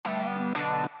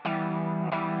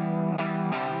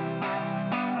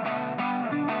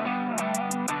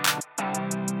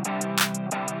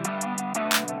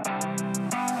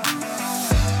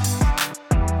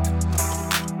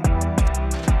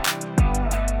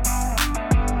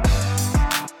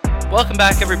Welcome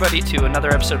back, everybody, to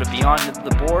another episode of Beyond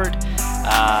the Board.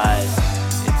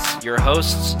 It's your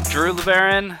hosts, Drew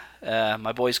LeBaron,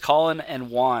 my boys Colin and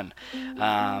Juan.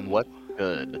 What's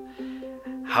good?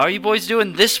 How are you boys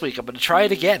doing this week? I'm going to try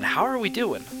it again. How are we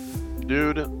doing?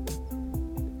 Dude,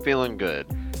 feeling good.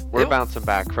 We're bouncing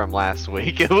back from last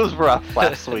week. It was rough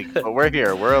last week, but we're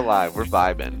here. We're alive. We're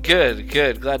vibing.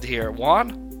 Good. Glad to hear it.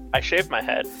 Juan? I shaved my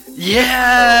head.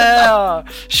 Yeah!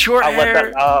 Short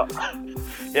hair.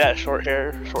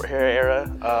 Short hair era.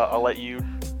 I'll let you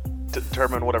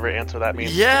determine whatever answer that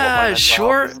means. Yeah,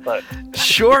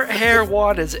 short hair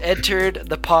Juan has entered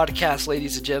the podcast,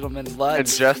 ladies and gentlemen.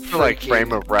 Let's and just to like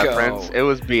frame of reference, go. it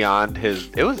was beyond his.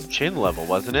 It was chin level,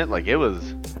 wasn't it? Like it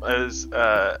was. It was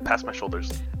past my shoulders.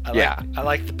 I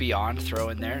like the beyond throw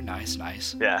in there. Nice.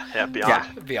 Yeah,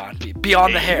 beyond. Yeah,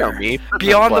 beyond the hair.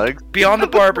 Beyond the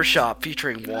barbershop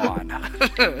featuring Juan.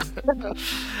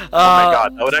 Oh my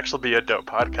god, that would actually be a dope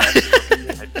podcast.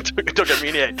 Don't get me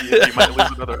any ideas. You might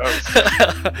lose another host.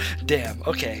 Damn.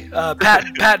 Okay.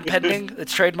 Patent pending.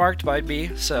 It's trademarked by me,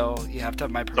 so you have to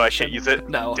have my permission. So I can't use it?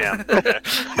 No. Damn. Okay.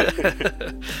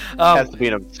 It has to be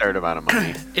an absurd amount of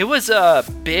money. It was a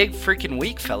big freaking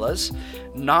week, fellas.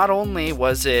 Not only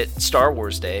was it Star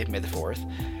Wars Day, May the 4th.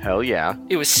 Hell yeah.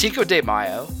 It was Cinco de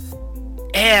Mayo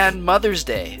and Mother's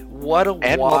Day. What a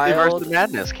and wild... Multiverse of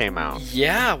Madness came out.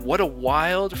 Yeah, what a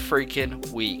wild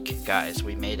freaking week, guys.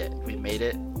 We made it. We made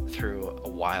it through a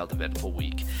wild, eventful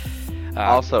week.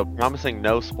 Also, promising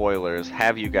no spoilers,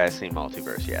 have you guys seen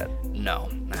Multiverse yet? No,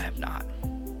 I have not.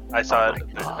 I saw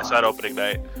it opening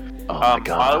night. Oh my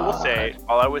god.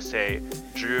 All I would say,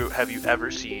 Drew, have you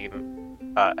ever seen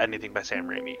anything by Sam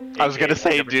Raimi? I was gonna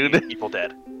say, dude. Evil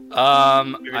Dead.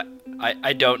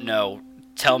 I don't know.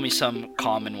 Tell me some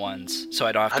common ones, so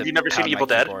I don't have to. Have you never seen pound Evil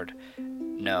my Dead? Keyboard.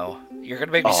 No, you're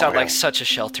gonna make me sound like such a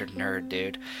sheltered nerd,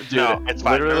 dude. Dude, No, it's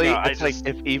fine. literally, No, it's like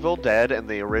if Evil Dead and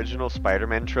the original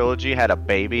Spider-Man trilogy had a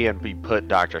baby and we put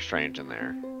Doctor Strange in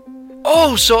there.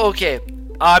 Oh, so okay.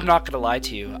 I'm not gonna lie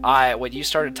to you. When you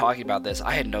started talking about this,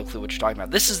 I had no clue what you're talking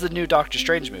about. This is the new Doctor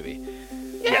Strange movie.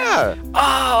 Yeah.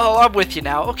 Oh, I'm with you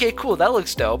now. Okay, cool. That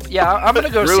looks dope. Yeah, I'm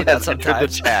gonna go see that sometime. The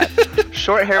chat.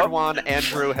 Short-haired Juan and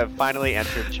Drew have finally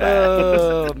entered chat.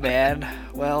 Oh man.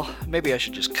 Well, maybe I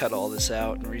should just cut all this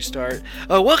out and restart.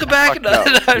 Welcome back. No.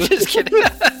 I'm just kidding.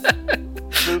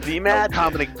 Drew, be mad.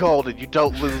 Comedy gold, and you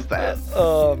don't lose that.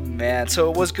 Oh man.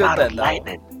 So it was good then, though.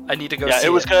 I need to go see it. Yeah,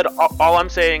 it was good. All I'm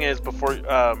saying is before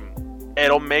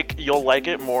you'll like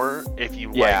it more if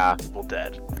you like Evil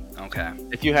Dead. Okay.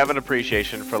 If you have an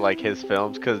appreciation for like his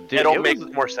films, because it'll make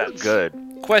more sense. Good.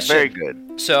 Question. Very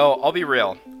good. So I'll be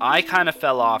real. I kind of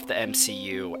fell off the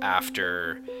MCU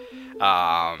after,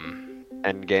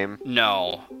 Endgame.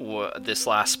 No, this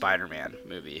last Spider-Man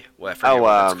movie. I forget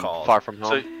what it's called. Far From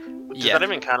Home. So, does that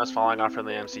even count as falling off from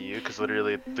the MCU? Because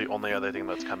literally the only other thing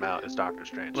that's come out is Doctor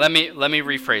Strange. Let me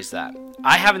rephrase that.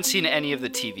 I haven't seen any of the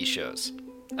TV shows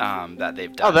that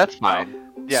they've done. Oh, that's fine.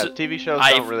 Yeah, So TV shows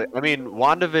don't really. I mean,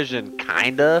 WandaVision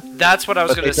kinda. That's what I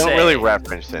was gonna say. They don't really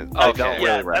reference it. Okay. They don't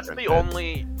really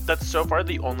reference That's so far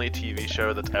the only TV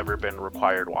show that's ever been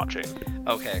required watching.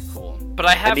 Okay, cool. But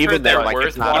I have heard they're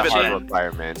worth watching.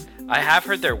 I have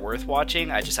heard they're worth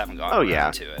watching. I just haven't gone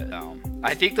around to it.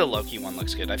 I think the Loki one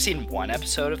looks good. I've seen one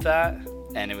episode of that,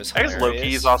 and it was hilarious. I guess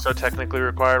Loki is also technically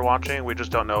required watching. We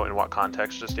just don't know in what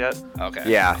context just yet. Okay.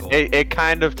 Yeah, cool. it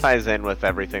kind of ties in with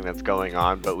everything that's going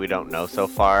on, but we don't know so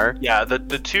far. Yeah,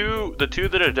 the two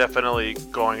that are definitely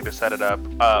going to set it up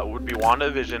would be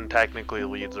WandaVision technically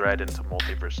leads right into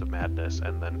Multiverse of Madness,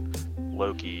 and then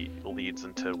Loki leads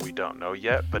into we don't know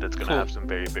yet, but it's going to have some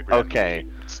very big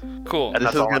ramifications. Cool. And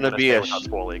this is going to be without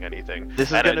spoiling anything.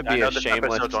 This is going to be a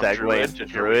shameless segue into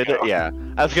Druid. Yeah,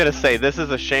 I was going to say this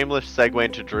is a shameless segue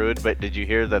into Druid, but did you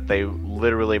hear that they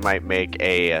literally might make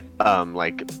a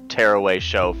tearaway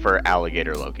show for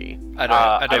Alligator Loki?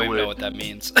 I don't even know what that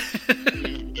means.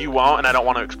 You won't, and I don't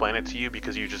want to explain it to you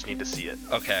because you just need to see it.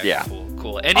 Okay. Yeah.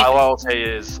 Cool. All I'll say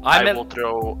is I will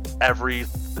throw every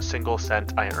single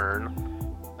cent I earn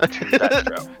to that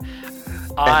show.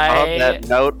 On that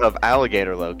note of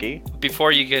Alligator Loki,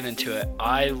 before you get into it,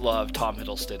 I love Tom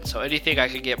Hiddleston. So anything I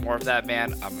could get more of that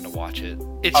man, I'm gonna watch it.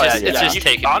 It's just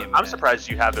taking me a minute. I'm surprised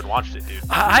you haven't watched it, dude.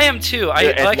 I am too.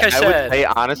 I said, I would say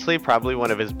honestly, probably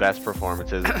one of his best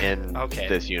performances in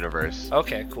this universe.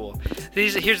 Okay, cool.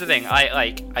 Here's the thing.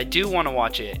 I do want to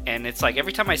watch it, and it's like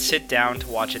every time I sit down to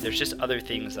watch it, there's just other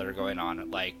things that are going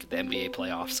on, like the NBA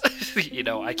playoffs.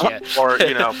 I can't. Or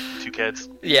 2 kids.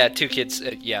 Yeah, 2 kids.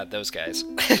 Yeah, those guys.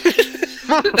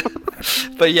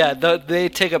 But yeah, they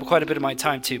take up quite a bit of my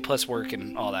time too, plus work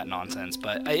and all that nonsense.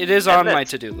 But it is on my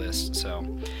to-do list. So,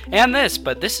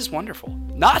 but this is wonderful.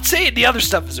 Not saying the other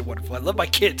stuff isn't wonderful. I love my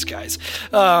kids, guys.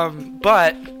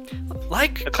 But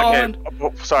like it's Colin.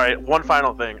 Okay. Sorry, one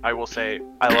final thing. I will say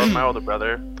I love my older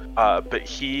brother. But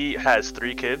he has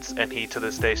 3 kids, and he to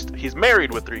this day he's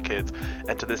married with 3 kids,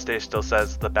 and to this day still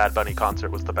says the Bad Bunny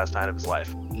concert was the best night of his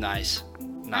life. Nice.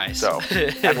 So,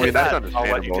 and with that, I'll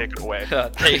let you take it away.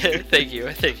 Thank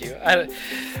you.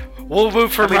 We'll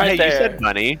move from right there. You said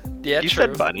Bunny. Yeah, you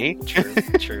said Bunny.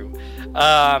 True.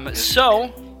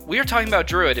 So we are talking about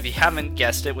Druid, if you haven't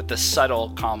guessed it with the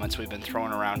subtle comments we've been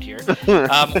throwing around here.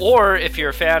 Or if you're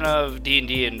a fan of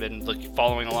D&D and been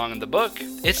following along in the book,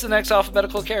 it's the next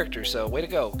alphabetical character, so way to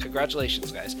go.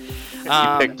 Congratulations, guys. You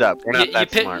picked up. We're not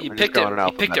that smart. You picked it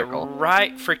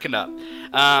right freaking up.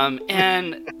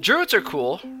 And Druids are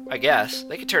cool, I guess.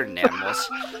 They can turn into animals.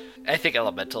 I think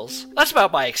elementals. That's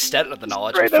about my extent of the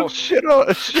knowledge. Straight up shit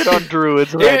on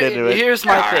Druids right into it. Here's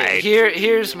my thing.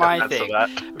 Here's my thing.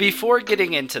 Before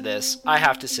getting into this, I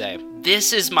have to say,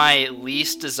 this is my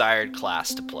least desired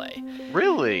class to play.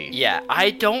 Really? Yeah, I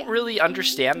don't really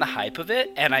understand the hype of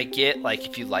it, and I get,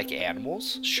 if you like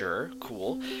animals, sure,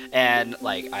 cool. And,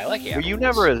 I like animals. Were you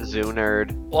never a zoo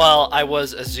nerd? Well, I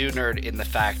was a zoo nerd in the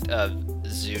fact of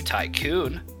Zoo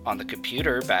Tycoon on the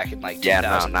computer back in 2003. Yeah,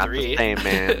 no, not the same,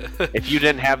 man. If you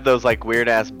didn't have those weird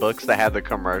ass books that had the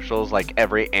commercials,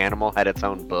 every animal had its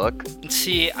own book.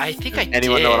 See, I think I did.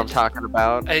 Anyone know what I'm talking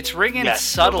about? It's ringing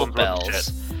subtle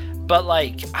bells. But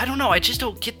I don't know, I just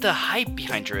don't get the hype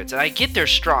behind Druids. And I get they're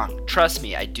strong. Trust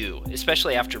me, I do.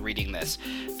 Especially after reading this.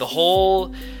 The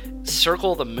whole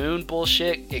circle the moon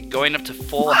bullshit, it going up to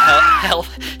full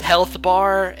health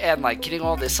bar, and getting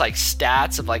all this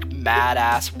stats of mad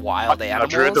ass wild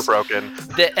animals. Druids are broken.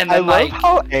 And then, I love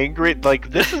how angry.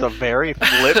 This is a very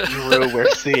flip Drew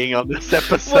we're seeing on this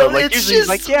episode. Well,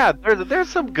 usually yeah, there's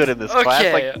some good in this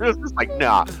class. Drew's just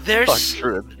nah. Fuck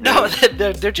Druid. No,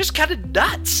 they're just kind of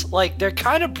nuts. They're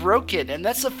kind of broken, and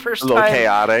that's the first time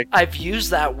chaotic. I've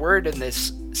used that word in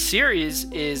this series.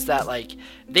 Is that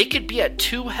they could be at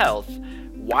 2 health,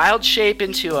 wild shape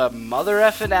into a mother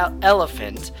effing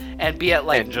elephant, and be at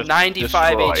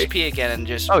 95 HP again, and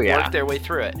just work their way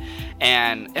through it.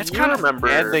 And it's kind of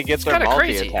and they get their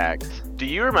multi attacks. Do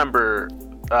you remember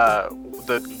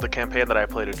the campaign that I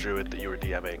played a Druid that you were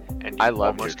DMing, and you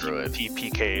almost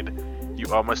TPK'd?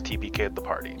 You almost TPK'd the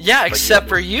party. Yeah, except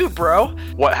for you, bro.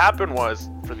 What happened was,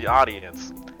 for the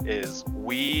audience, is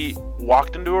we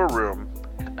walked into a room,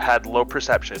 had low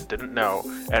perception, didn't know,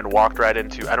 and walked right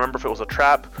into, I don't remember if it was a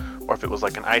trap or if it was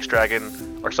an ice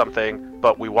dragon or something,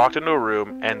 but we walked into a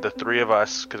room and the 3 of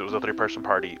us, because it was a 3-person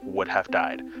party, would have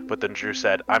died. But then Drew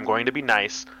said, I'm going to be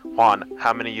nice. Juan,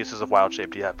 how many uses of wild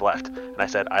shape do you have left? And I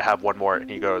said, I have 1 more. And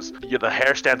he goes, the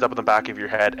hair stands up in the back of your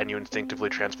head and you instinctively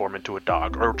transform into a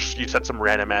dog. Or you said some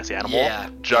random ass animal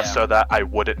so that I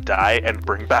wouldn't die and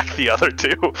bring back the other 2.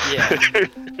 Yeah.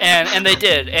 and they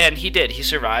did. And he did. He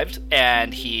survived.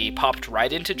 And he popped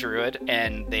right into Druid.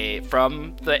 And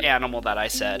from the animal that I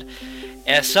said,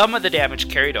 and some of the damage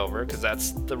carried over, because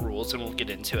that's the rules, and we'll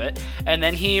get into it. And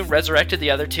then he resurrected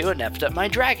the other 2 and effed up my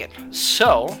dragon.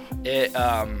 So, get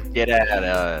at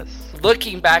us.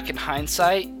 Looking back in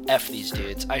hindsight, F these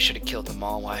dudes. I should have killed them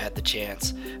all while I had the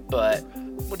chance. But,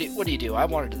 what do you do? I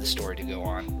wanted the story to go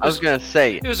on. I was going to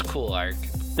say. It was a cool arc.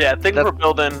 Yeah, things were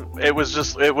building. We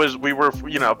were,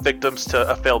 victims to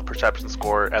a failed perception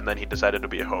score, and then he decided to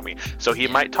be a homie. So he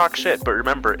might talk shit, but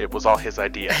remember, it was all his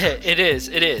idea. It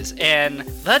is. And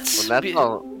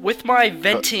with my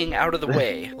venting out of the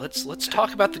way, let's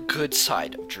talk about the good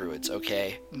side of Druids,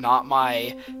 okay? Not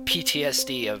my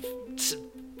PTSD of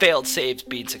failed saves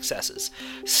being successes.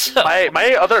 So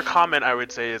my other comment I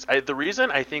would say is the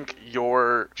reason I think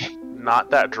you're not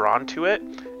that drawn to it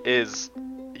is.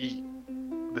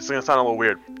 This is going to sound a little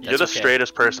weird. You're the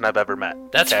straightest person I've ever met.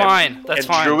 That's fine. And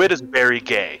Druid is very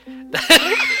gay.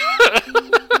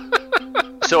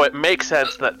 So it makes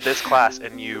sense that this class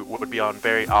and you would be on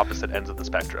very opposite ends of the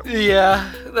spectrum.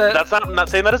 Yeah. I'm not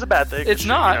saying that is a bad thing. It's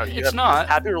not. It's not.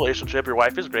 Happy relationship. Your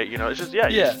wife is great. It's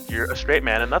just, you're a straight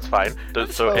man, and that's fine.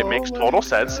 So it makes total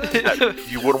sense that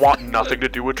you would want nothing to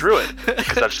do with Druid.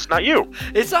 Because that's just not you.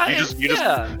 It's not.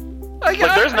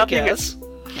 There's nothing.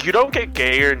 You don't get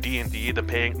gayer in D&D than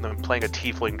playing a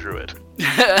tiefling druid.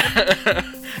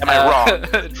 Am I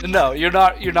wrong? No, you're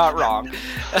not wrong.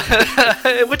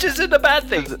 Which isn't a bad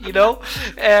thing,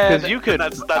 Because you could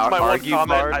that's my argue one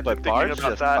comment. Bard, but Bards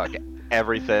just fuck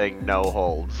everything, no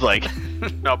holds.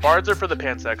 No, Bards are for the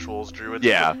pansexuals, Druids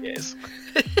are for the gays.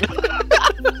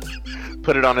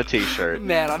 Put it on a t-shirt.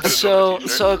 Man, I'm so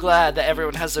glad that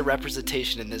everyone has the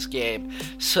representation in this game.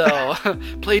 So,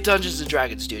 play Dungeons &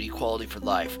 Dragons, dude. Equality for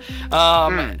life.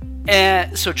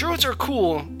 And so Druids are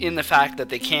cool in the fact that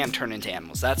they can turn into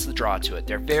animals. That's the draw to it.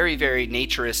 They're very, very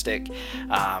naturistic,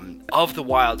 of the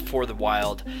wild, for the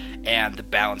wild, and the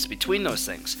balance between those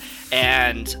things.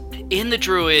 And in the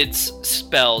Druids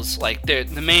spells, like the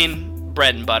main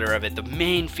bread and butter of it, the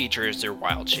main feature is their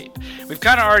wild shape. We've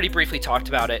kind of already briefly talked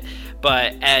about it,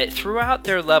 but throughout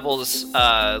their levels,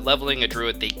 leveling a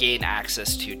Druid, they gain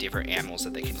access to different animals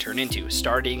that they can turn into.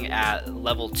 Starting at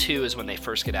level 2 is when they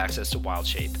first get access to wild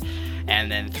shape,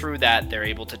 and then through that they're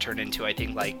able to turn into, I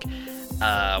think, like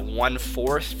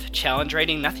 1/4 challenge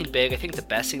rating. Nothing big. I think the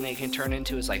best thing they can turn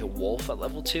into is like a wolf at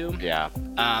level 2. Yeah.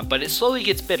 But it slowly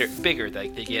gets bigger.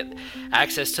 Like they get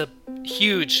access to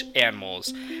huge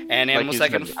animals and animals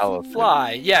that can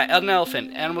fly. Yeah, an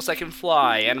elephant. Animals that can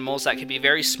fly. Animals that can be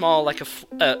very small, like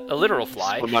a literal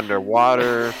fly. Swim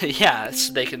underwater. Yeah,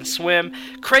 so they can swim.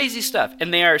 Crazy stuff.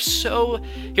 And they are so...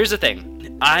 Here's the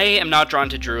thing. I am not drawn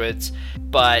to Druids,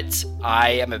 but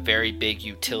I am a very big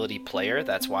utility player.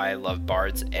 That's why I love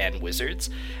bards and wizards.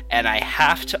 And I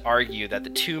have to argue that the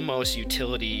two most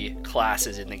utility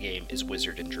classes in the game is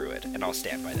wizard and druid, and I'll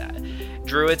stand by that.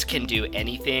 Druids can do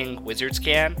anything wizards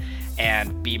can,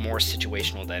 and be more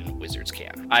situational than wizards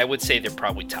can. I would say they're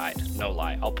probably tied. No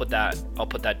lie. I'll put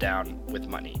that down with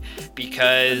money,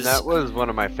 because and that was one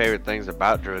of my favorite things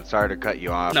about Druid. Sorry to cut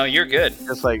you off. No, you're good.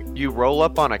 It's like you roll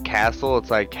up on a castle. It's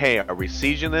like, hey, are we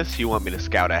sieging this? You want me to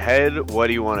scout ahead? What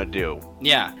do you want to do?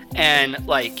 Yeah, and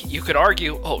like you could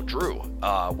argue, oh, Drew,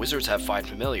 wizards have Find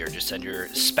Familiar. Just send your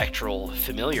spectral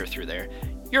familiar through there.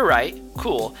 You're right.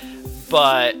 Cool.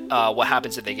 But what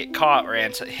happens if they get caught or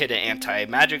hit an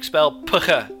anti-magic spell?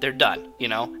 They're done, you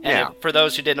know? And yeah. For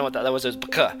those who didn't know what that was, it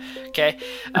was okay?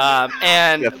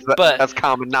 And yes, that's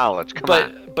common knowledge. Come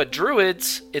on. But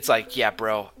Druids, it's like, yeah,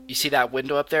 bro, you see that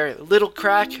window up there? Little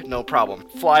crack? No problem.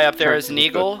 Fly up there as an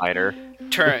eagle. Spider.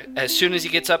 Turn as soon as he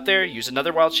gets up there, use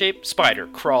another wild shape, spider,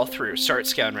 crawl through, start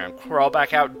scouting around, crawl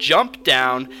back out, jump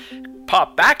down,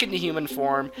 pop back into human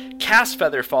form, cast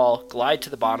Featherfall, glide to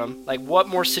the bottom. Like, what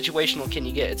more situational can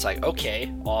you get? It's like, okay,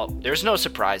 well, there's no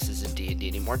surprises in D&D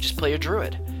anymore. Just play a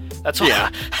druid. That's all. Yeah.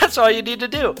 That's all you need to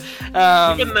do.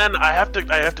 Even then, I have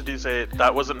to say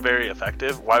that wasn't very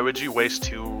effective. Why would you waste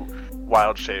 2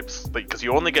 wild shapes? Because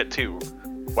you only get 2.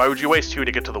 Why would you waste 2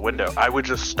 to get to the window? I would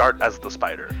just start as the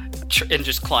spider. And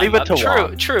just climb up.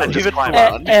 True.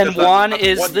 And Juan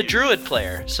is the druid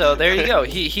player, so there you go.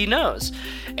 He knows,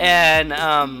 and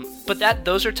but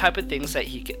those are type of things that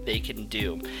they can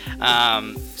do.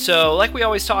 So like we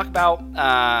always talk about,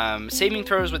 saving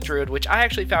throws with druid, which I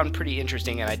actually found pretty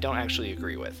interesting, and I don't actually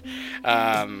agree with.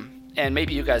 And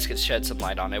maybe you guys could shed some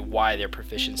light on it, why their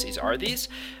proficiencies are these.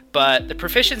 But the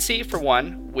proficiency, for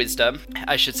one, wisdom,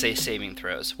 I should say saving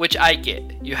throws, which I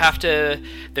get. You have to,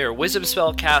 they're a wisdom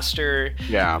spellcaster.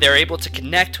 Yeah. They're able to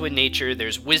connect with nature.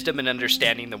 There's wisdom in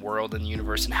understanding the world and the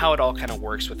universe and how it all kind of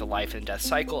works with the life and death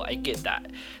cycle. I get that.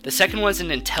 The second one's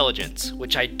an intelligence,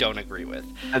 which I don't agree with.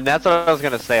 And that's what I was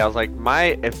going to say. I was like,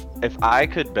 if I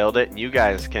could build it, and you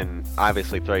guys can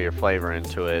obviously throw your flavor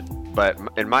into it, but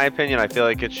in my opinion, I feel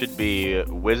like it should be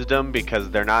wisdom, because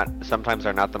sometimes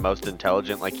they're not the most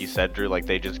intelligent, like you said, Drew. Like,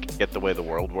 they just get the way the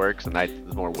world works, and that's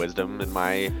more wisdom, in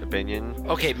my opinion.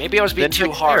 Okay, maybe I was being too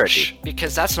harsh,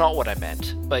 because that's not what I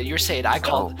meant. But you're saying I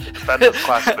call... Defender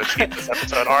class of this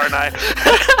episode, aren't I?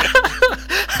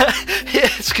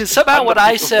 Yes, because somehow what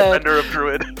I said... Defender of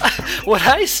Druid. What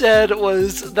I said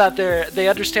was that they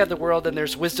understand the world, and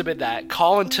there's wisdom in that.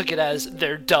 Colin took it as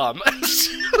they're dumb.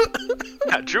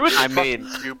 Yeah, Druids are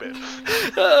stupid.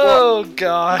 Oh,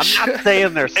 gosh. I'm not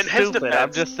saying they're stupid.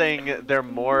 I'm just saying they're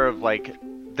more of like...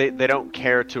 They don't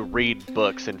care to read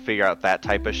books and figure out that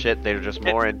type of shit. They're just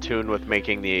more in tune with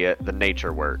making the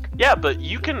nature work. Yeah, but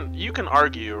you can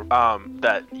argue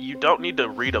that you don't need to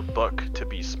read a book to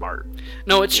be smart.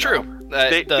 No, it's true.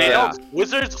 They don't.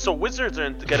 Wizards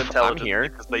get intelligent here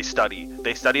because they study.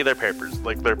 They study their papers,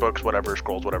 like their books, whatever,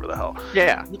 scrolls, whatever the hell.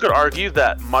 Yeah. You could argue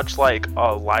that much like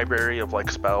a library of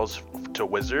like spells to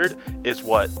wizard is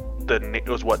what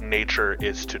nature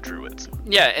is to druids.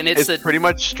 Yeah, and it's pretty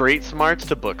much street smarts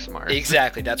to book smarts.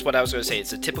 Exactly, that's what I was going to say.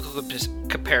 It's a typical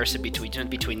comparison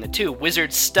between the two.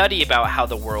 Wizards study about how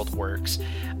the world works.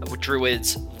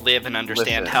 Druids live and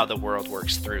understand how the world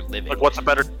works through living. Like, what's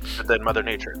better than Mother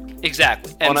Nature?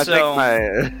 Exactly. And I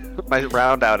think my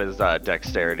round out is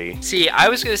dexterity. See, I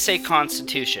was going to say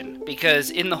constitution, because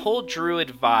in the whole druid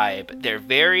vibe, they're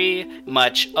very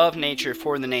much of nature,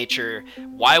 for the nature.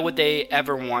 Why would they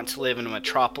ever want to to live in a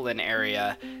metropolitan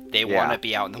area. They want to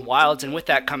be out in the wilds, and with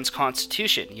that comes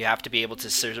constitution. You have to be able to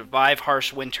survive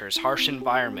harsh winters, harsh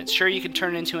environments. Sure, you can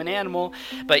turn into an animal,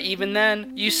 but even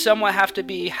then, you somewhat have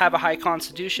to have a high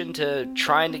constitution to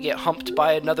trying to get humped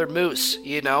by another moose,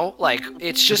 you know? Like,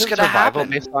 it's just going to happen.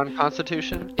 Based on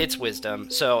constitution? It's wisdom.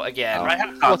 So, again... I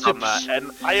have thoughts on that,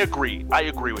 and I agree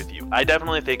with you. I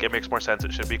definitely think it makes more sense.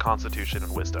 It should be constitution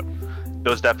and wisdom.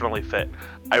 Those definitely fit.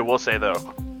 I will say,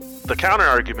 though, the counter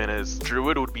argument is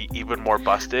Druid would be even more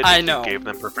busted if you gave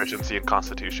them proficiency in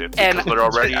Constitution because they're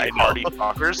already hardy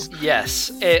talkers.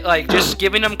 Yes, just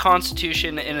giving them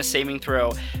Constitution in a saving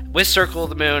throw with Circle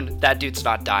of the Moon, that dude's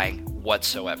not dying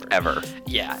whatsoever. Ever.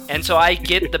 Yeah, and so I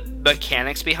get the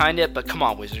mechanics behind it, but come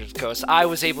on, Wizards of the Coast, I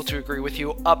was able to agree with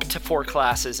you up to 4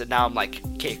 classes, and now I'm like,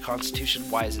 okay, Constitution,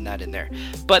 why isn't that in there?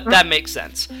 But that makes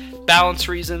sense. Balance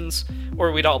reasons.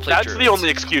 Or we'd all play That's Druids. The only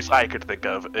excuse I could think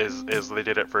of is they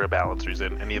did it for a balance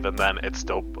reason, and even then, it's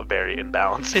still very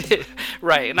imbalanced.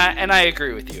 Right, and I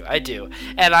agree with you. I do,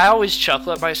 and I always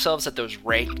chuckle at myself at those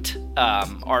ranked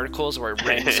articles where it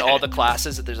ranks all the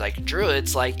classes. That there's like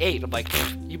Druids like 8. I'm like,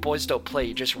 you boys don't play.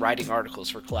 You're just writing articles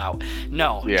for clout.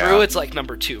 No, Druids like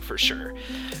number 2 for sure.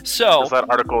 So that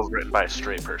article is written by a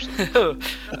straight person.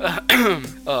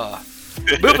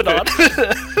 Moving on.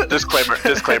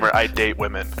 Disclaimer, I date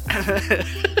women.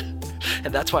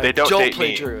 And that's why they don't play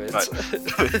me, Druids.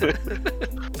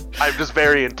 I'm just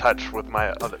very in touch with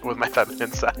my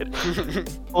feminine side.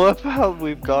 Well, how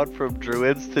we've gone from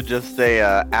Druids to just a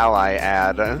ally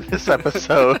ad on this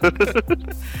episode.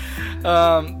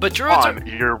 But Druids are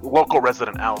your local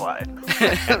resident ally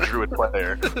and Druid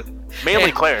player,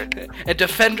 mainly cleric, a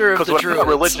defender of the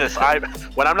Druids.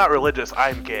 When I'm not religious,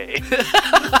 I'm gay.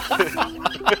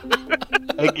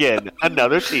 Again,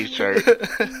 another T-shirt.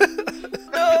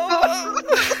 No.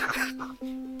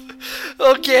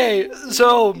 Okay,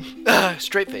 so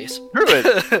straight face.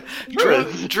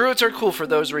 Druids are cool for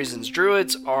those reasons.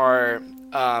 Druids are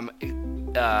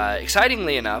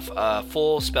excitingly enough, a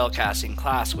full spellcasting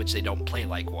class, which they don't play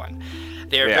like one.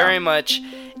 They're very much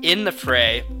in the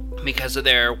fray because of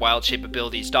their wild shape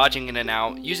abilities, dodging in and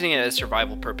out, using it as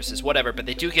survival purposes, whatever, but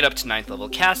they do get up to 9th level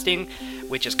casting,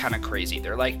 which is kind of crazy.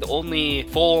 They're like the only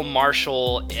full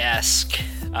martial-esque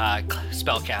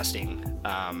spellcasting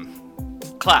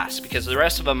class, because the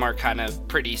rest of them are kind of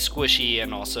pretty squishy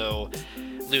and also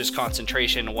lose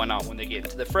concentration and whatnot when they get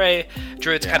into the fray.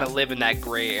 Druids kind of live in that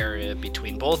gray area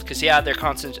between both, because their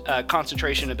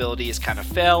concentration abilities kind of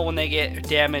fail when they get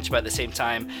damaged, but at the same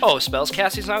time, spells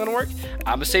casting's not gonna work,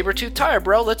 I'm a saber-tooth tiger,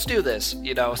 bro, let's do this,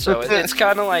 so it's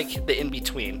kind of like the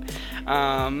in-between.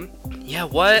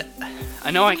 I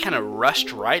know I kind of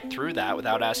rushed right through that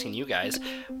without asking you guys.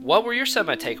 What were your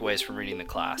takeaways from reading the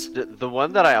class? The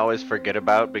one that I always forget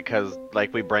about, because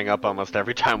like we bring up almost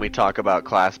every time we talk about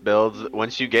class builds,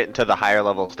 once you get into the higher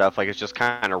level stuff, like it's just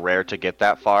kind of rare to get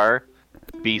that far.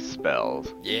 Beast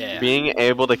spells. Yeah. Being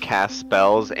able to cast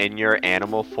spells in your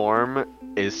animal form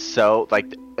is so,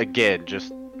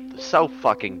 just so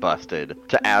fucking busted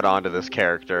to add on to this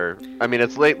character. I mean,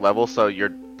 it's late level, so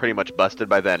you're pretty much busted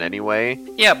by then anyway.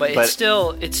 Yeah, but it's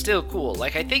still cool.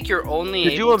 Like, I think you're only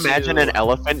Could you imagine an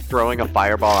elephant throwing a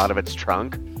fireball out of its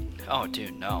trunk? Oh,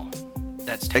 dude, no.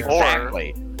 That's terrible.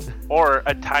 Exactly. Or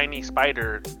a tiny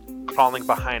spider crawling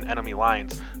behind enemy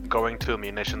lines, going to a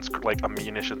munitions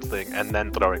thing, and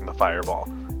then throwing the fireball.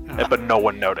 But no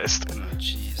one noticed. Oh,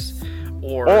 jeez.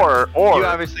 Or you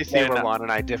obviously see where Lon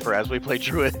and I differ as we play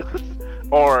Druid.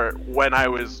 Or when I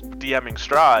was DMing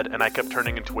Strahd and I kept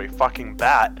turning into a fucking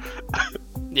bat.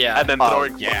 Yeah. And then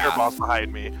throwing fireballs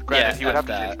behind me. Granted, he would have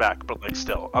to change back, but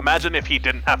still. Imagine if he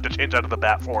didn't have to change out of the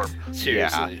bat form.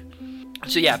 Seriously. Yeah.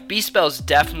 So beast spells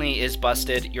definitely is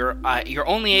busted. You're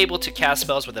only able to cast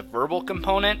spells with a verbal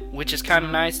component, which is kind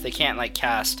of nice. They can't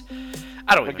cast.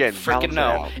 I don't even freaking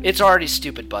know. It's already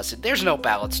stupid busted. There's no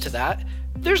balance to that.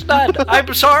 There's none.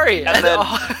 I'm sorry.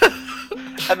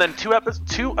 And then 2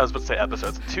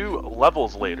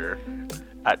 levels later,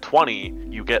 at 20,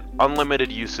 you get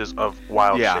unlimited uses of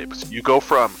wild shapes. You go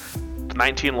from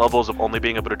 19 levels of only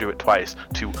being able to do it twice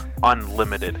to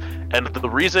unlimited. And the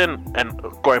reason, and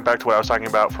going back to what I was talking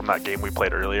about from that game we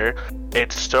played earlier,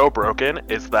 it's so broken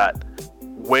is that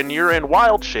when you're in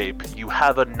wild shape, you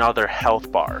have another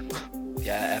health bar.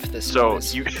 Yeah, F this. So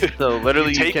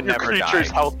literally you can never creature's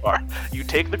die. Health bar. You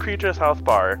take the creature's health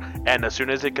bar, and as soon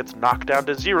as it gets knocked down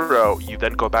to 0, you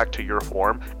then go back to your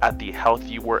form at the health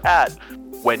you were at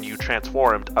when you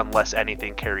transformed, unless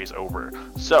anything carries over.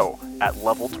 So at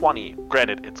level 20,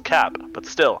 granted it's cap, but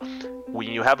still, when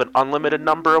you have an unlimited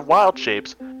number of wild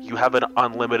shapes, you have an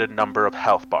unlimited number of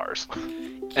health bars.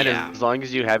 And as long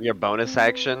as you have your bonus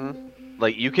action,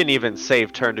 like, you can even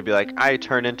save turn to be like, I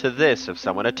turn into this if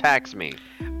someone attacks me.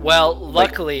 Well,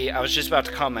 luckily, I was just about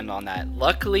to comment on that.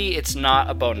 Luckily, it's not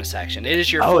a bonus action. It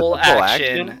is your full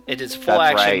action. It is full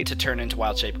action to turn into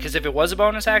wild shape. Because if it was a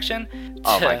bonus action...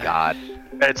 Oh my god.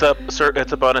 It's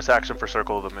a bonus action for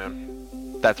Circle of the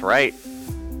Moon. That's right.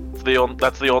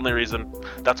 That's the only reason.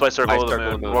 That's why Circle of the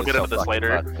Moon. We'll get into this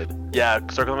later. Busted. Yeah,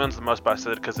 Circle of the Moon's the most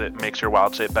busted because it makes your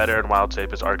wild shape better, and wild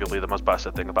shape is arguably the most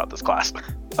busted thing about this class.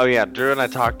 Oh yeah, Drew and I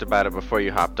talked about it before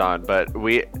you hopped on, but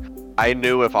I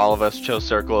knew if all of us chose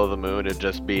Circle of the Moon, it'd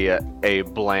just be a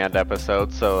bland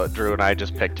episode, so Drew and I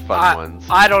just picked fun ones.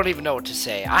 I don't even know what to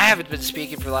say. I haven't been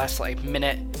speaking for the last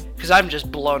minute because I'm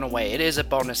just blown away. It is a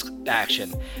bonus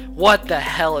action. What the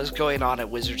hell is going on at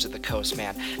Wizards of the Coast,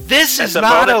 man? This is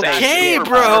not okay,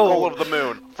 bro! Circle of the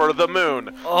Moon. For the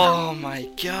moon. Oh my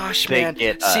gosh, man.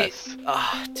 Us.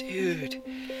 Oh, dude.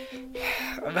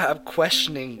 I'm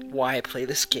questioning why I play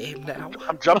this game now.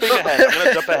 I'm jumping ahead. I'm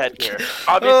gonna jump ahead here.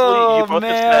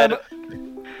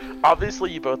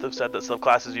 Obviously, you both have said that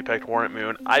subclasses you picked weren't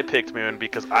Moon. I picked Moon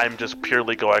because I'm just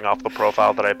purely going off the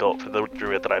profile that I built for the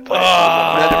Druid that I played.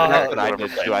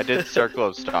 I did Circle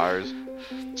of Stars.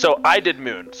 So I did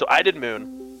Moon.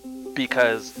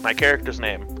 Because my character's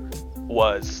name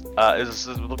was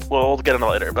we'll get into it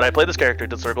later. But I played this character,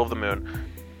 did Circle of the Moon.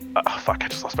 Fuck! I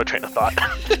just lost my train of thought.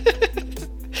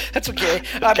 That's okay.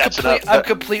 I'm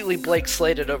completely blank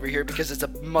slated over here because it's a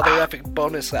mother effing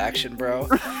bonus action, bro.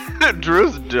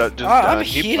 Drew's just I'm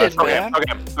heated, man.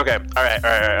 Okay. All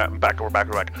right. We're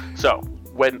back. So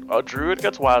when a Druid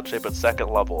gets wild shape at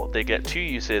 2nd level, they get 2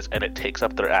 uses and it takes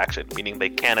up their action, meaning they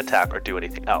can't attack or do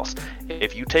anything else.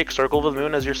 If you take Circle of the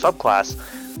Moon as your subclass,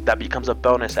 that becomes a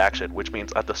bonus action, which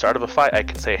means at the start of a fight, I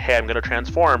can say, hey, I'm going to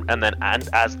transform, and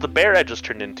as the bear I just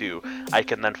turned into, I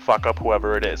can then fuck up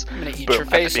whoever it is. I'm going to eat your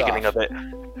face at the beginning of it.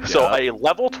 So a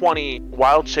level 20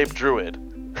 wild-shaped Druid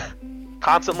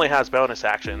constantly has bonus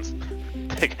actions.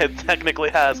 It technically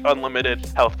has unlimited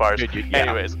health bars.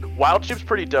 Anyways, wild shape's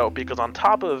pretty dope because on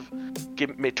top of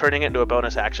turning it into a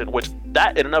bonus action, which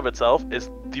that in and of itself is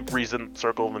the reason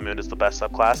Circle of the Moon is the best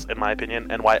subclass, in my opinion,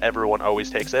 and why everyone always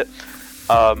takes it.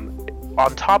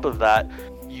 On top of that,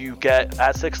 you get,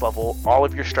 at 6th level, all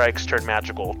of your strikes turn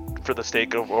magical for the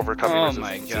sake of overcoming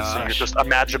resistances. So you're just a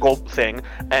magical thing.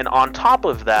 And on top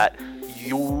of that,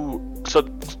 so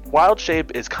Wild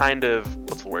Shape is kind of,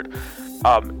 what's the word?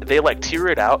 They tier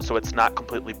it out so it's not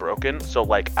completely broken.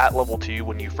 So at level 2,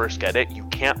 when you first get it, you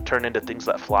can't turn into things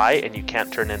that fly, and you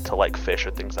can't turn into fish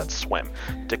or things that swim.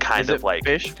 To kind of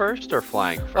fish first or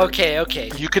flying first?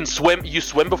 Okay. You can swim. You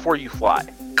swim before you fly.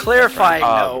 Clarifying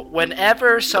though,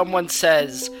 whenever someone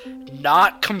says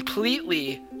not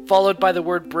completely followed by the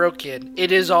word broken,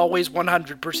 it is always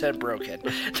 100% broken.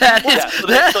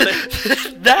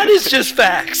 That is just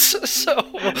facts.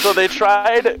 So they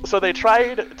tried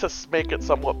to make it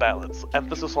somewhat balanced.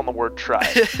 Emphasis on the word try,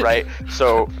 right?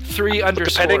 So 3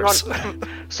 underscores.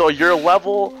 So your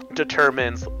level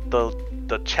determines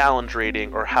the challenge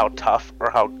rating, or how tough or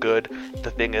how good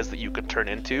the thing is that you can turn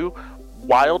into.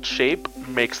 Wild Shape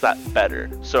makes that better.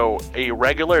 So a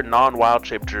regular non-wild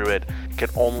shape Druid can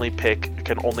only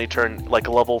turn,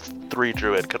 a level 3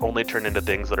 Druid can only turn into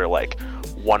things that are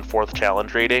 1/4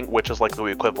 challenge rating, which is the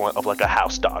equivalent of a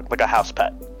house dog, a house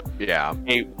pet. Yeah.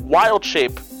 A wild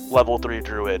shape level 3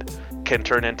 Druid can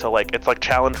turn into it's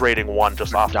challenge rating 1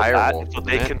 just off the bat. So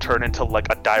they can turn into a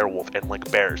direwolf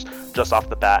and bears just off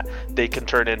the bat. They can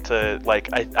turn into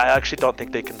I actually don't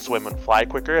think they can swim and fly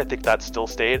quicker. I think that still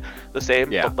stayed the same.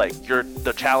 Yeah. But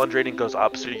the challenge rating goes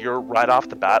up, so you're right off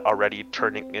the bat already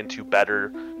turning into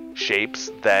better shapes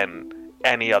than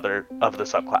any other of the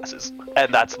subclasses.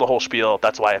 And that's the whole spiel.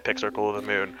 That's why I picked Circle of the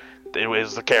Moon. It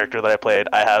was the character that I played.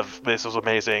 This was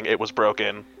amazing. It was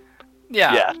broken.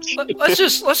 Yeah. Let's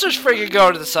just freaking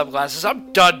go to the subclasses.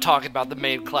 I'm done talking about the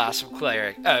main class of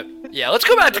cleric. Let's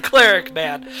go back to cleric,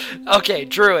 man. Okay,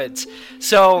 druids.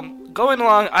 So going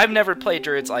along, I've never played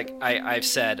druids. I've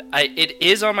said, it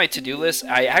is on my to-do list.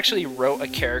 I actually wrote a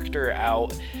character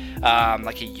out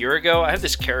a year ago. I have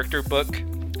this character book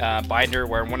binder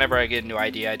where whenever I get a new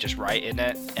idea, I just write in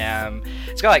it.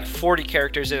 It's got 40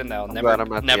 characters in it that I'll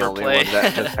never play. One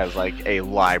that just has a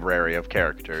library of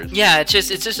characters. Yeah, it's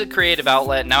just a creative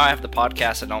outlet. Now I have the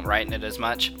podcast, I don't write in it as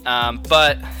much.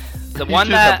 But the one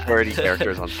that have 30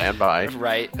 characters on standby.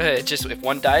 Right. Just if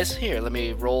one dies, here, let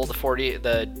me roll the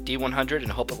D100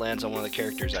 and hope it lands on one of the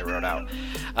characters I wrote out.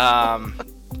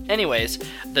 Anyways,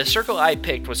 the circle I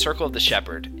picked was Circle of the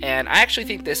Shepherd, and I actually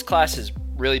think this class is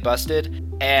really busted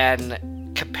and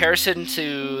comparison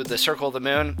to the Circle of the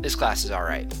Moon, this class is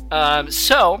alright.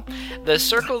 So, the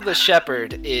Circle of the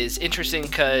Shepherd is interesting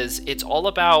because it's all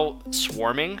about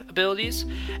swarming abilities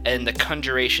and the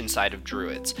conjuration side of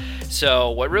Druids. So,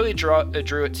 what really drew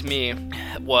it to me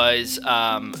was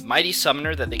Mighty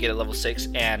Summoner that they get at level 6,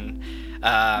 and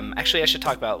actually I should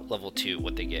talk about level 2,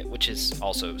 what they get, which is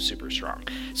also super strong.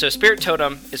 So Spirit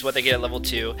Totem is what they get at level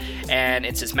 2, and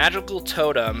it's this magical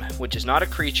totem, which is not a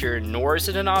creature, nor is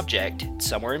it an object, it's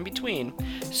somewhere in between.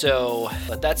 So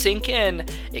let that sink in,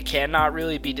 it cannot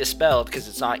really be dispelled because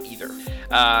it's not either.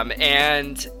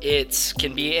 And it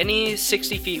can be any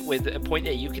 60 feet with a point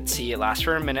that you can see. It lasts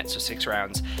for a minute, so 6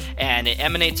 rounds, and it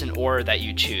emanates an aura that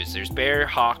you choose. There's bear,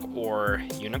 hawk, or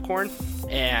unicorn,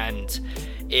 and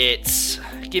it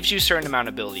gives you a certain amount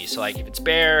of abilities. So like if it's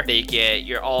bear, they get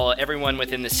everyone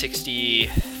within the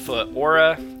 60-foot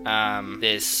aura.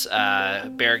 This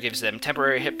bear gives them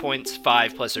temporary hit points,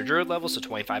 5 plus their druid level, so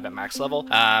 25 at max level.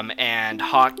 And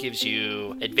hawk gives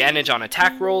you advantage on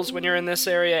attack rolls when you're in this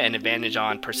area, and advantage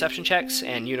on perception checks,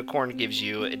 and unicorn gives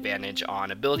you advantage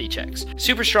on ability checks.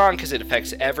 Super strong because it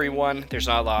affects everyone. There's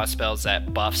not a lot of spells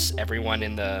that buffs everyone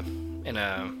in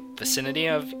a vicinity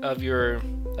of your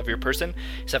person,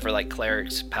 except for like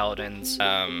clerics, paladins,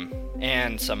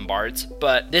 and some bards,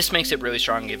 but this makes it really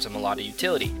strong and gives them a lot of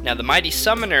utility. Now the Mighty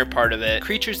Summoner part of it,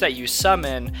 creatures that you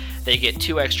summon, they get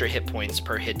 2 extra hit points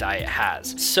per hit die it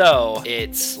has. So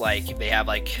it's like if they have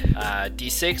like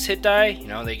d6 hit die,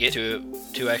 they get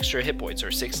 2 extra hit points, or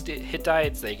 6 hit die,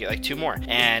 they get like 2 more.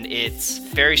 And it's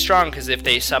very strong because if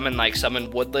they summon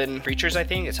woodland creatures, I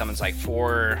think it summons like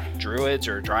 4 druids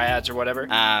or dryads or whatever,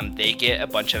 they get a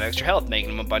bunch of extra health,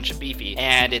 making them a bunch of beefy.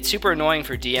 And it's super annoying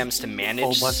for DMs to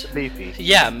manage. Bunch of beefy.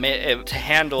 Yeah, to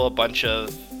handle a bunch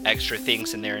of extra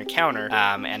things in their encounter,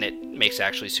 and it makes it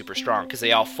actually super strong because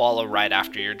they all follow right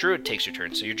after your druid takes your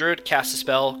turn. So your druid casts a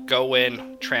spell, go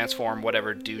in, transform,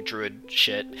 whatever, do druid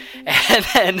shit, and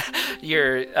then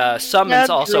your summons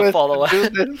also follow up.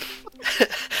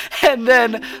 And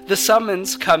then the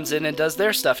summons comes in and does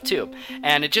their stuff too.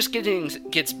 And it just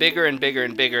gets bigger and bigger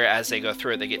and bigger as they go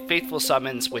through it. They get faithful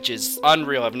summons, which is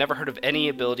unreal. I've never heard of any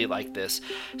ability like this.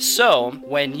 So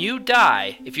when you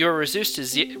die, if you are reduced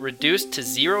to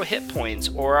 0 hit points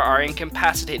or are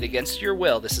incapacitated against your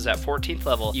will, this is at 14th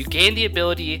level, you gain the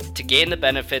ability to gain the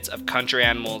benefits of Conjure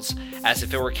Animals as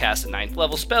if it were cast at 9th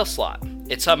level spell slot.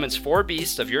 It summons 4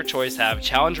 beasts of your choice that have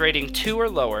challenge rating 2 or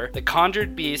lower. The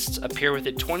conjured beasts appear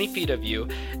within 20 feet of you.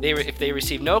 If they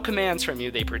receive no commands from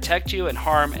you, they protect you and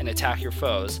harm and attack your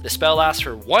foes. The spell lasts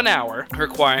for 1 hour,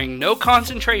 requiring no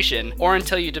concentration, or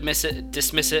until you dismiss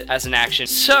it as an action.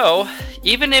 So,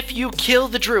 even if you kill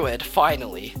the druid,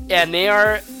 finally, and they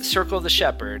are Circle of the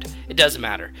Shepherd, it doesn't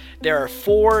matter. There are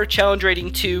 4 challenge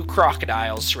rating 2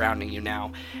 crocodiles surrounding you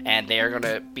now, and they are going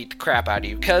to beat the crap out of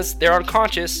you because they're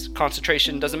unconscious. Concentration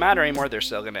doesn't matter anymore. They're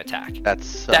still going to attack.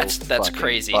 That's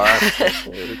crazy.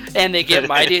 And they get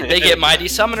mighty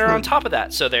summoner on top of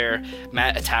that, so their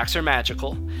attacks are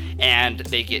magical, and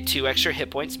they get 2 extra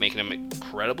hit points, making them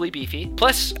incredibly beefy.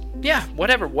 Plus, yeah,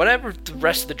 whatever the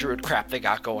rest of the druid crap they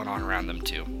got going on around them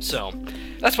too. So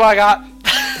that's what I got.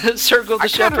 Circle the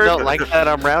Shepherd. I don't like that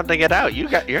I'm rounding it out. Your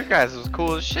guys was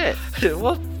cool as shit.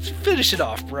 Well, finish it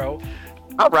off, bro.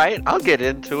 Alright, I'll get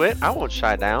into it. I won't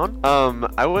shy down.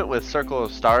 I went with Circle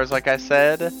of Stars, like I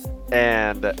said,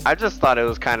 and I just thought it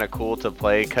was kind of cool to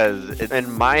play because in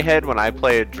my head, when I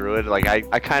play a druid, like I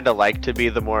kind of like to be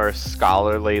the more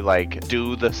scholarly, like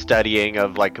do the studying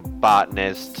of like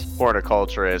botanist,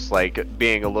 horticulturist, like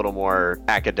being a little more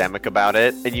academic about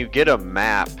it. And you get a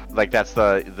map, like that's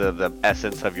the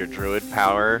essence of your druid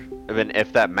power. And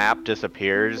if that map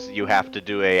disappears, you have to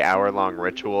do a hour-long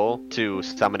ritual to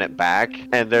summon it back.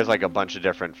 And there's like a bunch of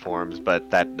different forms, but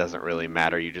that doesn't really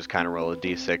matter. You just kind of roll a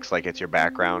d6 like it's your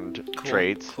background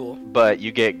traits. Cool. But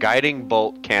you get Guiding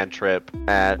Bolt cantrip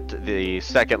at the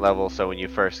 2nd level, so when you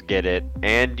first get it.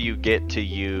 And you get to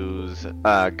use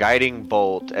Guiding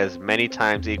Bolt as many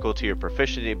times equal to your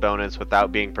proficiency bonus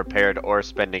without being prepared or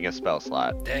spending a spell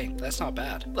slot. Dang, that's not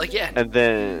bad. Like, yeah. And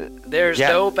then... There's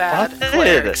no bad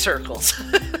cleric circles.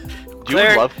 You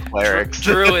love clerics.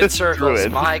 Druid circles,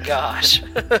 Druid. My gosh.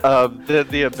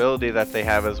 The ability that they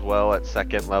have as well at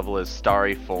 2nd level is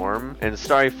Starry Form. And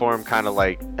Starry Form, kind of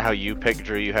like how you pick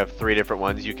Drew, you have 3 different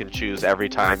ones you can choose every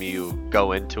time you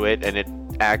go into it,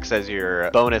 and acts as your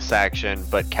bonus action,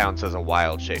 but counts as a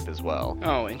wild shape as well.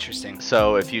 Oh, interesting.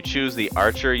 So if you choose the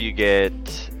archer, you get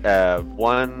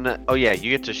you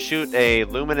get to shoot a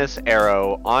luminous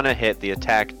arrow. On a hit, the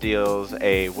attack deals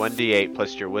a 1d8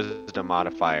 plus your wisdom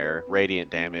modifier,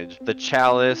 radiant damage. The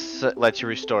chalice lets you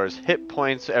restore hit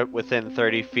points within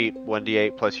 30 feet,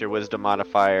 1d8 plus your wisdom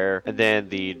modifier. And then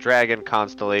the dragon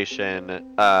constellation,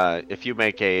 if you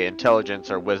make a intelligence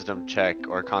or wisdom check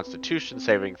or constitution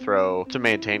saving throw to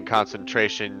maintain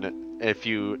concentration, if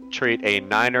you treat a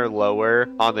 9 or lower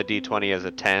on the d20 as a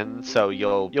 10, so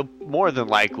you'll more than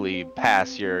likely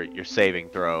pass your saving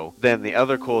throw. Then the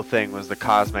other cool thing was the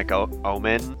cosmic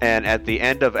omen, and at the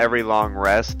end of every long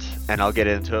rest, and I'll get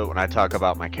into it when I talk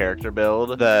about my character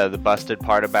build, the busted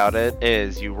part about it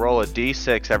is you roll a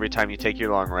d6 every time you take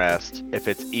your long rest. If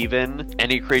it's even,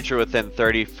 any creature within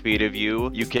 30 feet of you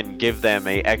can give them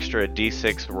a extra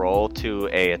d6 roll to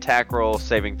a attack roll,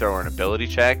 saving throw, or an ability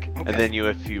check. Okay. And then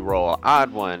if you roll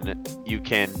odd one, you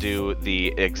can do the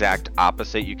exact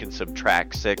opposite. You can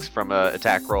subtract 6 from a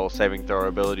attack roll, saving throw, or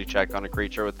ability check on a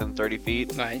creature within 30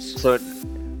 feet. Nice. So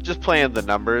just playing the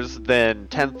numbers. Then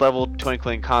 10th level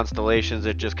Twinkling Constellations,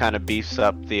 it just kind of beefs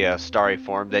up the starry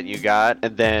form that you got.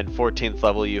 And then 14th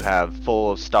level you have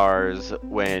Full of Stars,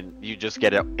 when you just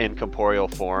get it in corporeal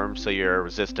form, so you're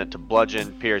resistant to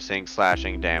bludgeon, piercing,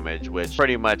 slashing damage, which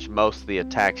pretty much most of the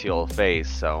attacks you'll face.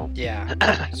 So yeah,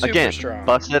 again, strong.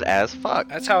 Busted as fuck.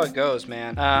 That's how it goes,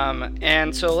 man.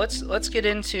 And so let's get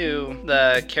into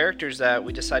the characters that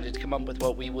we decided to come up with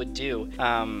what we would do.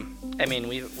 I mean,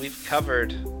 we've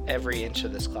covered every inch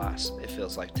of this class, it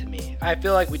feels like to me. I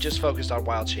feel like we just focused on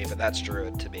Wild Shape, and that's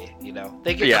Druid to me, you know?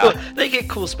 They get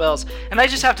cool spells. And I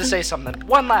just have to say something.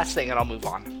 One last thing and I'll move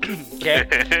on. Okay?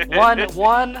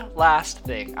 One last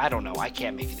thing. I don't know. I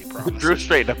can't make any promises. Drew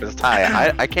straightened up his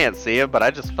tie. I can't see it, but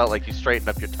I just felt like you straightened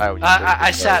up your tie when you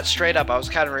I sat straight up. I was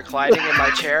kind of reclining in my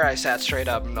chair. I sat straight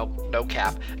up. No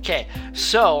cap. Okay,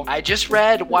 so I just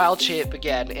read Wild Shape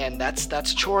again, and that's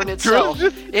a chore in itself.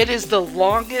 It is the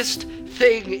longest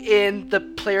thing in the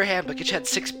player handbook. It had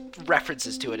 6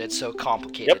 references to it. It's so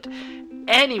complicated. Yep.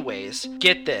 Anyways,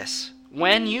 get this.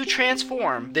 When you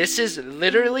transform, this is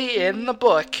literally in the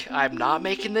book. I'm not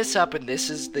making this up, and this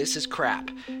is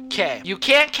crap. Okay, you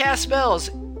can't cast spells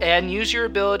and use your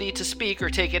ability to speak or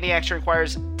take any action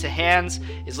requires to hands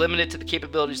is limited to the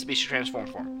capabilities to be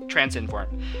transcend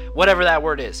form. Whatever that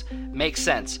word is. Makes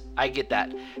sense. I get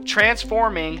that.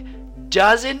 Transforming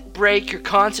doesn't break your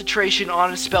concentration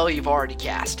on a spell you've already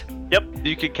cast. Yep,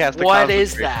 you can cast a what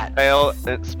is that?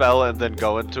 spell and then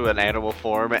go into an animal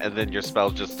form, and then your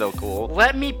spell's just still cool.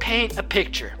 Let me paint a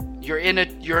picture. You're in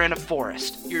a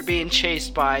forest. You're being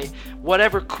chased by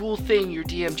whatever cool thing your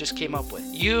DM just came up with.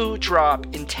 You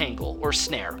drop Entangle or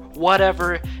Snare,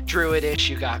 whatever Druidish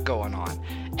you got going on.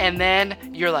 And then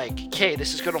you're like, okay,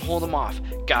 this is gonna hold them off.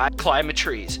 Got climb a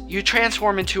trees. You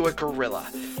transform into a gorilla.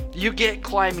 You get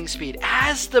climbing speed.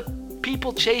 As the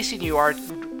people chasing you are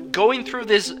going through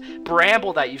this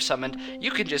bramble that you've summoned, you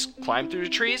can just climb through the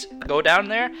trees, go down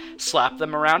there, slap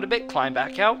them around a bit, climb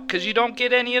back out, because you don't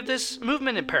get any of this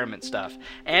movement impairment stuff,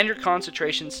 and your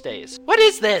concentration stays. What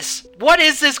is this? What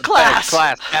is this class? Best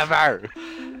class ever.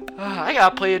 I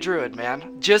gotta play a druid,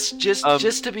 man. Just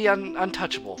to be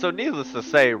untouchable. So needless to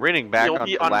say, reading back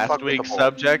on last week's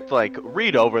subject, like,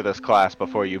 read over this class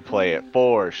before you play it,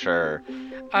 for sure.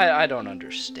 I don't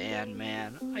understand,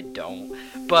 man. I don't.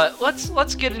 But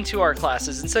let's get into our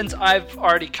classes. And since I've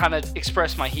already kind of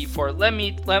expressed my heat for it, let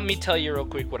me tell you real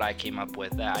quick what I came up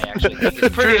with that I actually think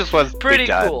is pretty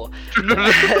cool.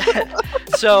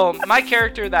 So my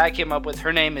character that I came up with,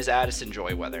 her name is Addison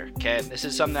Joyweather. Okay, this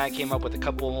is something I came up with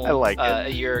a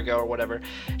year ago or whatever.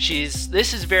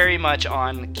 This is very much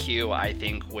on cue, I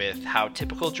think, with how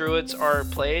typical druids are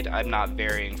played. I'm not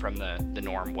varying from the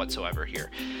norm whatsoever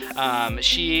here.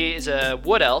 She is a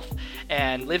wood elf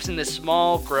and lives in this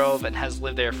small grove and has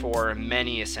lived there for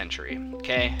many a century.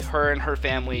 Okay, her and her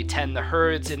family tend the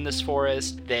herds in this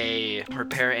forest. They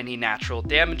repair any natural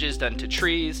damages done to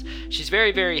trees. She's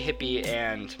very, very hippie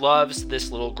and loves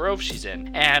this little grove she's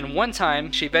in. And one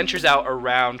time she ventures out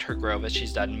around her grove, as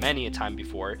she's done many a time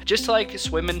before, just to like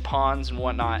swim in ponds and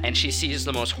whatnot, and she sees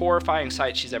the most horrifying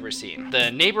sight she's ever seen. The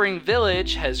neighboring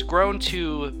village has grown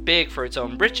too big for its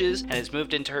own britches and has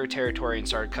moved into her territory and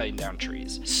started cutting down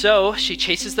trees. So she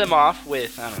chases them off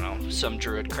with, I don't know, some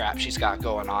druid crap she's got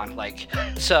going on, like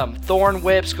some thorn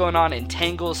whips going on,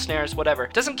 entangles, snares, whatever.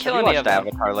 Doesn't kill any of them. Have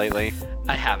you watched Avatar lately?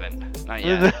 I haven't. Not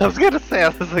yet. I was gonna say, I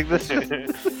was like, this is...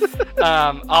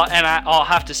 I'll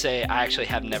have to say, I actually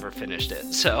have never finished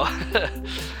it, so...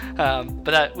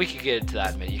 But we could get into that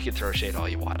in a minute. You can throw shade all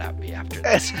you want at me after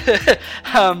this.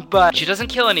 But she doesn't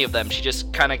kill any of them. She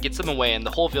just kind of gets them away, and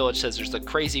the whole village says there's a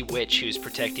crazy witch who's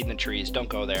protecting the trees. Don't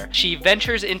go there. She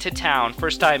ventures into town,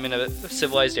 first time in a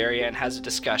civilized area, and has a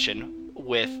discussion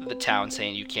with the town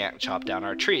saying you can't chop down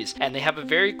our trees. And they have a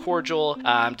very cordial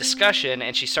discussion,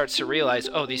 and she starts to realize,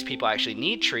 oh, these people actually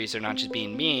need trees. They're not just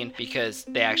being mean because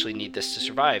they actually need this to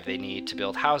survive. They need to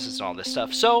build houses and all this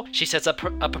stuff. So she sets up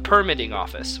a permitting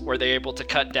office where they're able to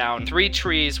cut down 3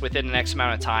 trees within the next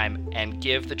amount of time and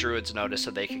give the Druids notice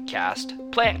so they could cast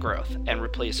plant growth and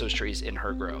replace those trees in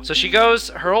her grove. So she goes,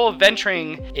 her whole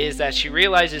adventuring is that she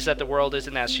realizes that the world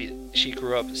isn't as she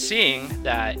grew up seeing,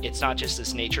 that it's not just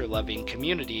this nature-loving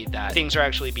community, that things are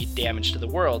actually be damage to the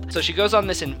world. So she goes on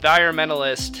this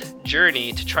environmentalist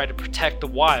journey to try to protect the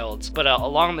wilds, but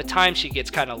along the time she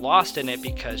gets kind of lost in it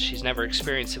because she's never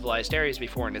experienced civilized areas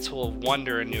before, and it's full of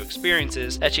wonder and new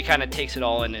experiences, that she kind of takes it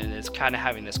all in and is kind of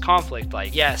having this conflict,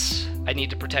 like, yes, I need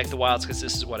to protect the wilds because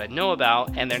this is what I know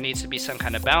about, and there needs to be some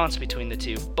kind of balance between the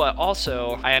two, but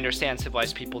also I understand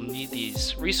civilized people need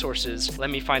these resources.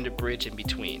 Let me find a bridge in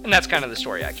between. And that's kind of the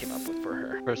story I came up with for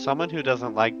her. For someone who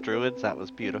doesn't like druids, that was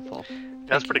beautiful.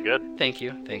 That's pretty good. Thank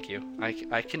you. I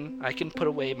can put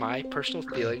away my personal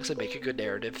feelings and make a good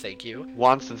narrative. Thank you.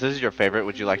 Juan, since this is your favorite,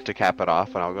 would you like to cap it off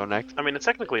and I'll go next? I mean, it's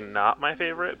technically not my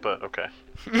favorite, but okay.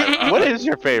 What is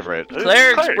your favorite?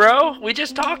 Clerics, bro. We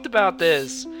just talked about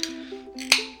this.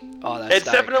 Oh, that's it's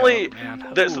definitely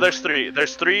there's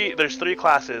three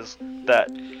classes that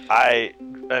I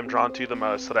am drawn to the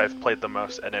most, that I've played the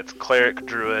most, and it's cleric,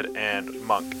 druid, and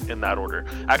monk in that order.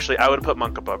 Actually, I would put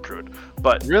monk above druid,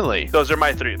 but really, those are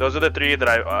my 3. Those are the 3 that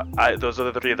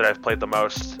I've played the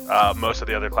most. Most of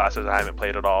the other classes I haven't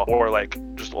played at all, or like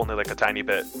just only like a tiny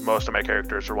bit. Most of my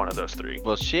characters are one of those 3.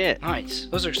 Well, shit. Nice.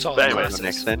 Those are solid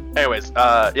classes. Anyways,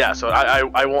 yeah. So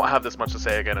I won't have this much to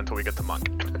say again until we get to monk.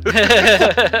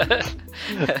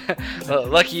 Well,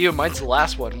 lucky you, mine's the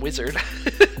last one, wizard.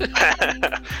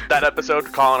 That episode,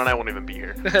 Colin and I won't even be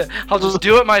here. I'll just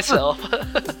do it myself.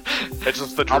 It's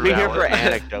just the I'll be here for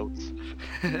anecdotes.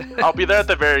 I'll be there at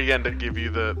the very end to give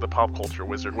you the pop culture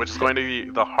wizard, which is going to be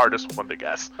the hardest one to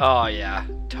guess. Oh yeah,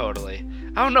 totally.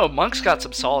 I don't know, Monk's got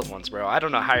some solid ones, bro. I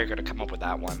don't know how you're gonna come up with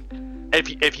that one.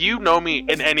 If you know me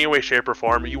in any way, shape, or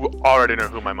form, you already know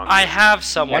who my monk is. I have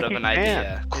somewhat of an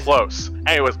idea. Close.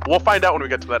 Anyways, we'll find out when we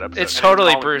get to that episode. It's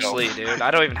totally Bruce Lee, dude.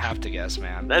 I don't even have to guess,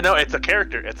 man. No, it's a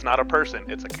character. It's not a person.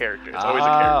 It's a character. It's always a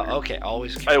character. Okay,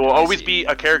 always. It will always be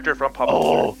a character from pop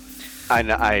culture. I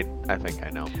know. I think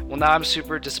I know. Well, now I'm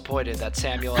super disappointed that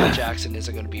Samuel L. Jackson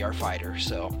isn't going to be our fighter.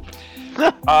 So.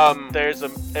 If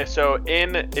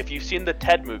you've seen the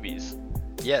Ted movies,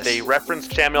 yes, they reference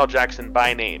Samuel L. Jackson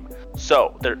by name.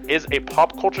 So there is a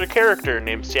pop culture character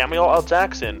named Samuel L.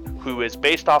 Jackson who is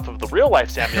based off of the real life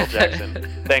Samuel Jackson,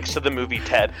 thanks to the movie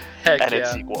Ted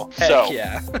its sequel.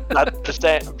 I'm just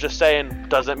saying,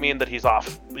 doesn't mean that he's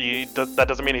off. That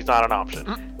doesn't mean he's not an option.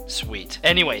 Sweet.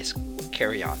 Anyways,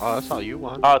 carry on. Oh, that's all you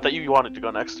want. I thought you wanted to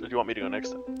go next. Or do you want me to go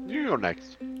next? You go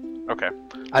next. Okay.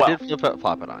 I did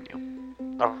flop it on you.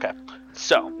 Okay.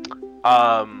 So,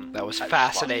 that was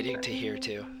fascinating to hear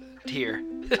too.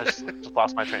 I just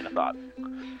lost my train of thought.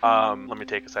 Let me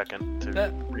take a second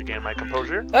to regain my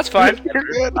composure. That's fine.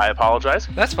 I apologize.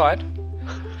 That's fine.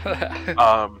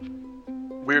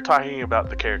 We were talking about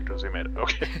the characters we made.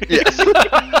 Okay. Yes.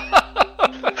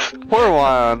 Poor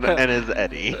Juan and his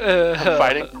Eddie. I'm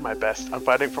fighting for my best. I'm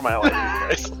fighting for my life,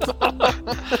 guys.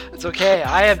 It's okay.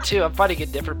 I am too. I'm fighting a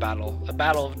different battle. A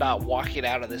battle of not walking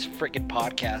out of this freaking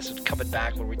podcast and coming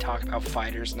back when we talk about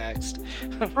fighters next.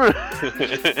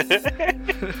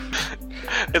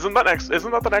 Isn't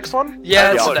that the next one?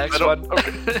 Yeah, it's the next one.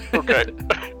 Okay.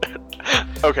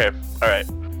 Okay. All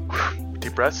right.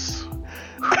 Deep breaths.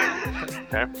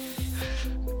 Okay.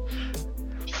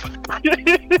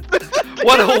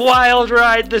 What a wild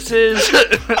ride this is!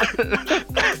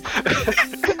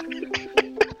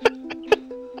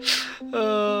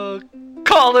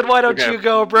 Colin, why don't you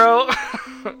go, bro?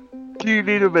 Do you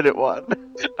need a minute, Juan?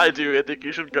 I do. I think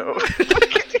you should go.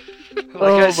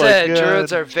 Like I said,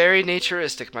 druids are very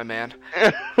naturistic, my man.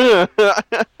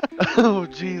 Oh,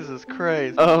 Jesus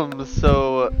Christ.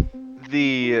 So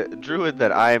the druid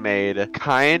that I made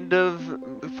kind of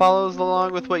follows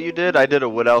along with what you did. I did a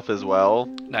wood elf as well.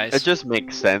 Nice. It just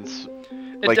makes sense.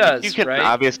 It does, you can right?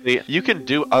 Obviously, you can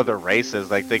do other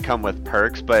races, like they come with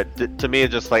perks, but to me,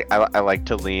 it's just like I like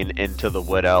to lean into the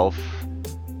wood elf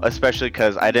especially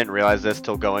because I didn't realize this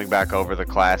till going back over the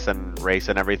class and race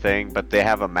and everything, but they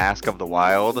have a Mask of the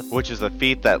Wild, which is a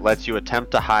feat that lets you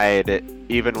attempt to hide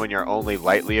even when you're only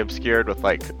lightly obscured with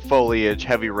like foliage,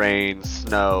 heavy rain,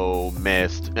 snow,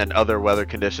 mist, and other weather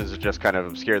conditions that just kind of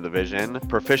obscure the vision.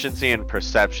 Proficiency in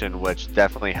perception, which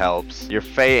definitely helps. Your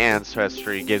Fey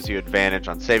ancestry gives you advantage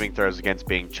on saving throws against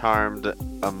being charmed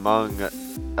among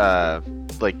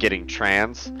like getting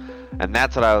trance. And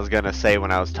that's what I was going to say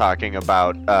when I was talking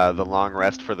about the long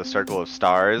rest for the Circle of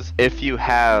Stars. If you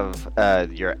have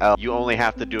your elf, you only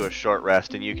have to do a short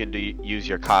rest, and you can use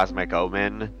your Cosmic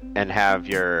Omen and have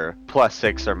your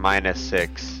 +6 or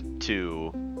 -6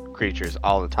 to creatures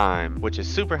all the time, which is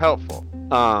super helpful.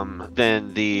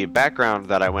 Then the background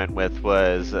that I went with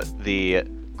was the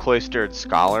Cloistered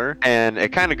Scholar, and it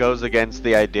kind of goes against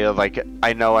the idea, like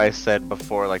I know I said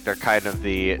before, like they're kind of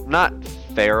the, not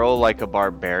feral like a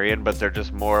barbarian, but they're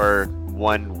just more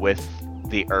one with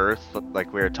the earth,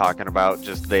 like we were talking about.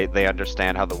 Just they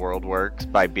understand how the world works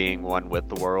by being one with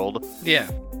the world. Yeah.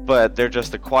 But they're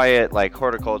just a quiet, like,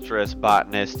 horticulturist,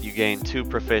 botanist. You gain 2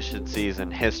 proficiencies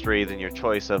in history, then your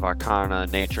choice of arcana,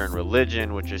 nature, and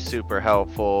religion, which is super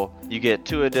helpful. You get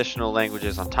 2 additional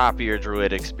languages on top of your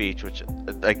druidic speech, which,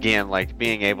 again, like,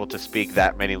 being able to speak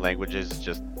that many languages is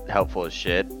just helpful as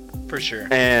shit. For sure.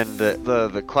 And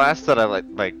the class that I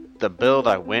like the build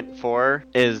I went for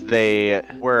is they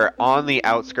were on the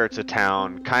outskirts of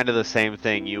town, kind of the same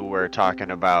thing you were talking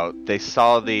about. They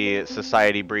saw the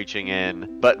society breaching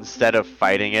in, but instead of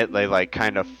fighting it, they like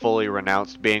kind of fully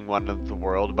renounced being one of the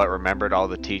world, but remembered all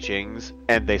the teachings.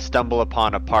 And they stumble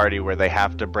upon a party where they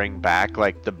have to bring back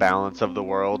like the balance of the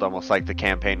world, almost like the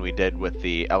campaign we did with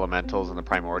the elementals and the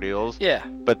primordials. Yeah.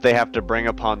 But they have to bring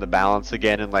upon the balance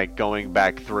again, and like going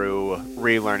back through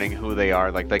relearning who they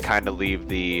are. Like they kind of leave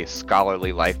the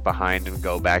scholarly life behind and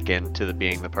go back into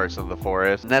being the person of the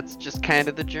forest. And that's just kind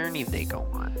of the journey they go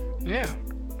on. Yeah.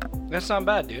 That's not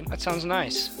bad, dude. That sounds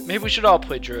nice. Maybe we should all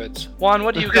play Druids. Juan,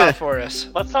 what do you got for us?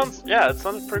 It sounds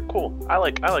pretty cool. I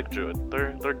like Druid.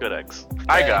 They're good eggs.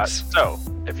 So,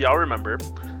 if y'all remember,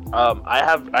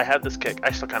 I had this kick.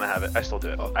 I still kind of have it. I still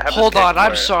do it. Hold on,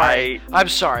 I'm sorry. I'm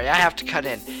sorry. I have to cut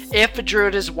in. If a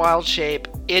Druid is wild shape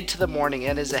into the morning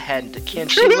and is a hen, can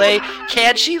she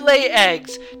lay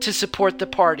eggs to support the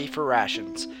party for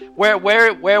rations? Where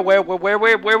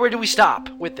do we stop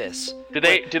with this? Do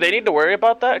they need to worry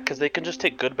about that? Because they can just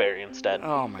take Goodberry instead.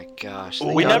 Oh my gosh.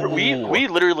 We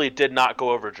literally did not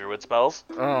go over Druid spells.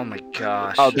 Oh my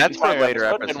gosh. Oh, that's for later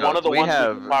episodes. And one of the ones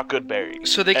we bought Goodberry.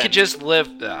 So they could just live.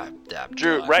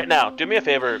 Drew, right now, do me a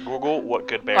favor. Google what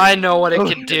Goodberry. I know what it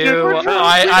can do.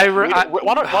 Why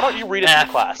don't you read it in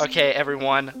class? Okay,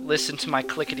 everyone, listen to my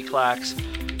clickety clacks.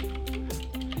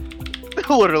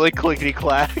 Literally clickety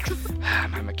clacks.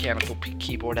 My mechanical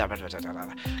keyboard.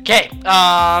 Okay,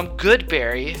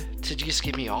 Goodberry, to just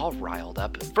get me all riled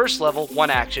up. First level, 1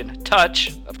 action,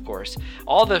 touch, of course.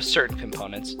 All the certain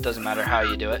components, doesn't matter how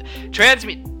you do it.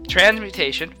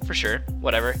 Transmutation, for sure,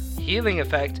 whatever. Healing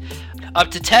effect. Up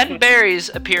to 10 berries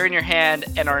appear in your hand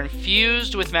and are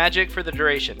infused with magic for the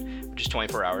duration, which is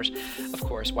 24 hours. Of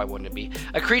course, why wouldn't it be?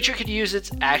 A creature could use its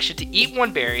action to eat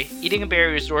 1 berry. Eating a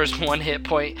berry restores 1 hit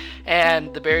point,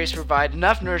 and the berries provide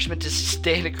enough nourishment to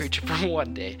sustain a creature for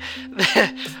 1 day.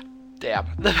 Damn.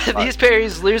 These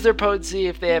berries lose their potency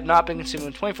if they have not been consumed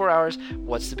in 24 hours.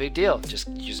 What's the big deal? Just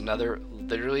use another,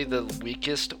 literally the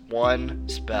weakest 1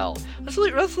 spell. Let's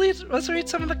read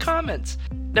some of the comments.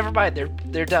 Never mind,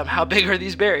 they're dumb. How big are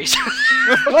these berries?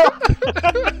 How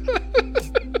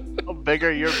big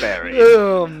are your berries?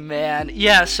 Oh man,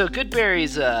 yeah. So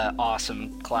Goodberry's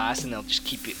awesome class, and they'll just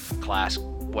keep it class,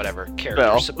 whatever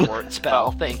character support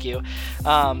spell. Thank you,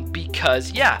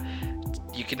 because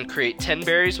you can create 10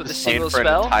 berries with a single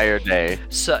spell. An entire day.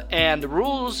 So, and the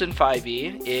rules in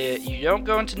 5e, you don't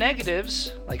go into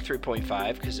negatives like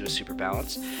 3.5 because it was super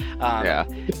balanced.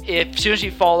 If as soon as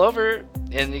you fall over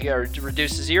and you get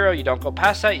reduced to 0, you don't go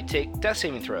past that. You take death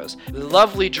saving throws. The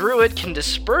lovely Druid can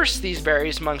disperse these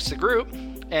berries amongst the group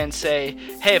and say,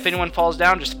 "Hey, if anyone falls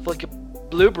down, just flick a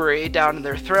blueberry down in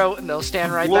their throat, and they'll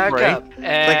stand right back up."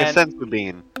 And like a senzu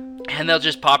bean. And they'll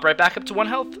just pop right back up to 1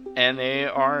 health, and they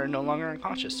are no longer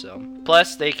unconscious. So,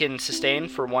 plus they can sustain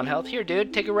for 1 health. Here,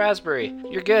 dude, take a raspberry.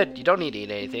 You're good. You don't need to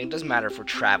eat anything. It doesn't matter if we're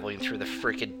traveling through the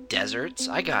freaking deserts.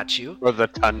 I got you. Or the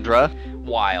tundra.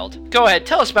 Wild. Go ahead,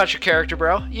 tell us about your character,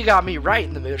 bro. You got me right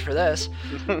in the mood for this.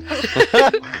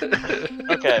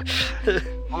 Okay.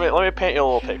 Let me paint you a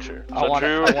little picture. So I want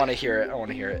to hear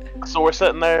it. So we're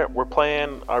sitting there, we're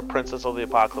playing our Princess of the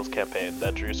Apocalypse campaign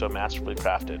that Drew so masterfully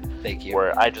crafted. Thank you.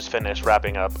 Where I just finished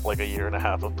wrapping up like a 1.5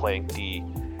 years of playing D.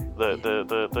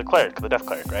 the cleric, the deaf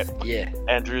cleric, right? Yeah.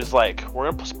 And Drew's like,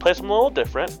 we're gonna play something a little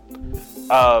different.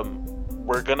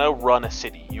 We're gonna run a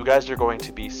city. You guys are going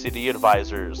to be city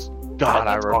advisors. God,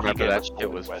 I remember that shit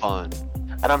was fun.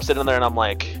 And I'm sitting there and I'm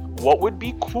like, what would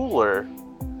be cooler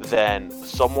than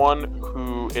someone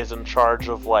who is in charge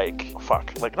of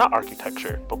not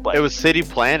architecture, but like... It was city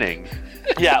planning.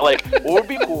 Yeah, like, what would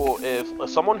be cool if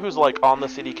someone who's like on the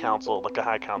city council, like a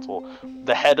high council,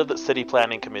 the head of the city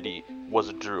planning committee was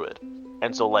a druid.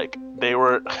 And so, like, they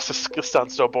were... This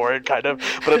sounds so boring, kind of.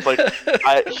 But it's like,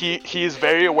 he's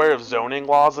very aware of zoning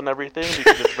laws and everything,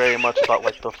 because it's very much about,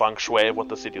 like, the feng shui of what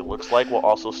the city looks like, while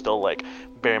also still, like,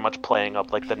 very much playing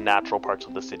up, like, the natural parts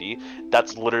of the city.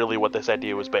 That's literally what this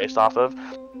idea was based off of.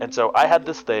 And so I had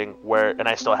this thing where, and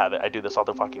I still have it, I do this all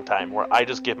the fucking time, where I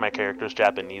just give my characters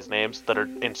Japanese names that are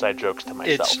inside jokes to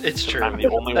myself. It's true. I'm the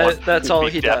only one that's all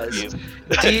he Japanese.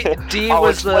 does. D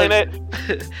was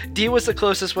D was the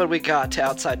closest one we got to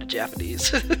outside of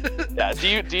Japanese. Yeah,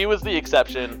 D was the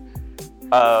exception,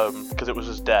 because it was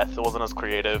just death. It wasn't as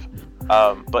creative.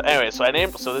 But anyway, so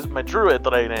this is my druid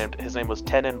that I named. His name was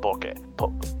Tenenboke.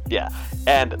 Yeah,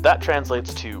 and that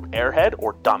translates to airhead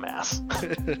or dumbass.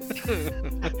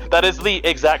 That is the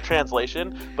exact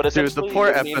translation. But essentially, dude, the poor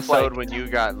episode when you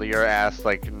got your ass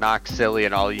like knocked silly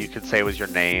and all you could say was your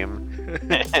name.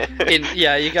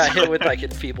 You got hit with like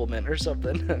enfeeblement or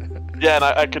something. Yeah, and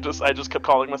I just kept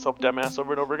calling myself dumbass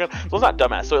over and over again. So it's not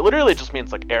dumbass. So it literally just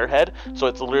means like airhead. So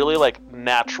it's literally like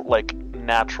natural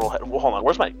head. Well, hold on.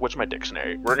 Where's my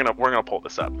dictionary? We're gonna pull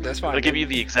this up. That's fine. I'm gonna give you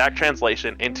the exact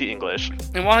translation into English.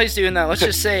 And while he's doing that, let's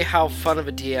just say how fun of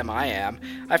a DM I am.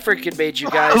 I freaking made you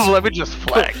guys. Let me just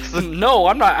flex. No,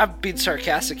 I'm not. I'm being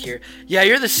sarcastic here. Yeah,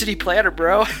 you're the city planner,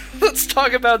 bro. Let's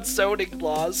talk about zoning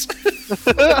laws.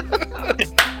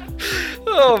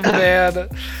 Oh man.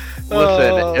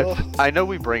 Listen, I know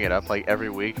we bring it up like every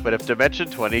week, but if Dimension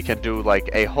 20 can do like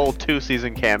a whole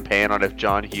 2-season campaign on if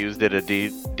John Hughes did a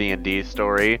D&D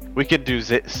story, we can do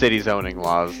city zoning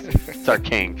laws. It's our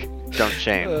kink. Don't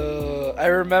shame. I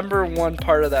remember one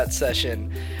part of that session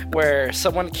where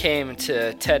someone came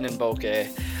to Tenenboke,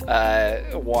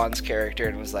 Juan's character,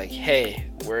 and was like, hey,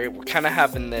 we're kind of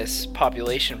having this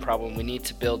population problem. We need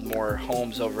to build more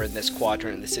homes over in this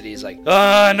quadrant in the city. He's like,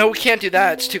 no, we can't do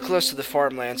that. It's too close to the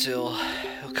farmlands. It'll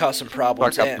cause some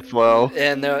problems. Fuck up the flow.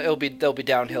 And they'll be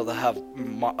downhill. They'll have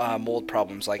mold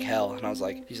problems like hell. And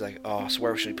he's like, oh, so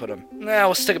where should we put them? Nah,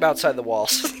 we'll stick them outside the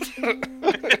walls.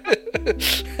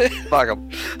 Fuck him.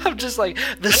 I'm just like,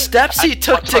 the steps he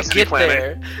took to get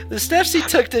there. The steps he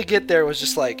took to get there was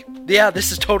just like, yeah,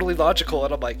 this is totally logical.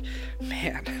 And I'm like,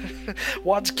 man,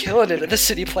 Juan's killing it at a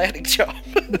city planning job.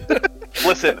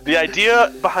 Listen, the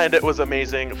idea behind it was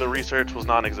amazing. The research was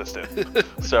non-existent.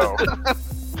 So.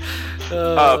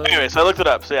 Anyway, so I looked it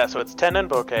up. So yeah, so it's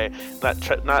Tenenboke.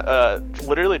 That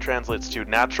literally translates to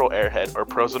natural airhead or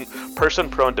person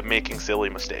prone to making silly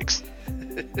mistakes.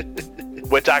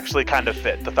 Which actually kind of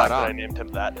fit the fact that I named him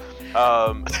that.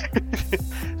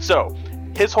 So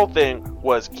his whole thing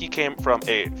was he came from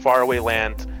a faraway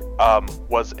land. I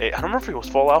don't remember if he was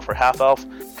full elf or half elf.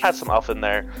 Had some elf in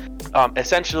there.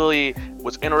 Essentially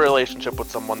was in a relationship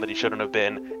with someone that he shouldn't have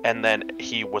been, and then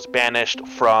he was banished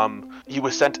he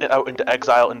was sent out into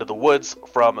exile into the woods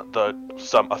from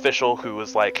some official who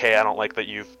was like, hey, I don't like that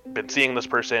you've been seeing this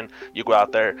person. You go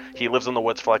out there. He lives in the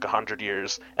woods for like 100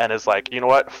 years and is like, you know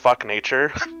what? Fuck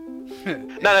nature.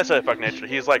 Not necessarily fuck nature.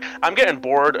 He's like, I'm getting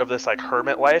bored of this like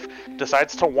hermit life.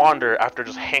 Decides to wander after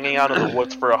just hanging out in the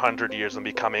woods for 100 years and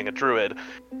becoming a druid.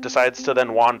 Decides to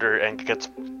then wander and gets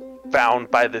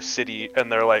found by this city, and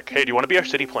they're like, hey, do you want to be our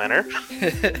city planner?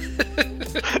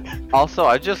 Also,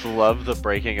 I just love the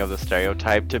breaking of the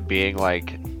stereotype to being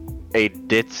like a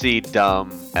ditzy,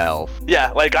 dumb elf.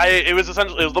 Yeah, like it was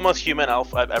the most human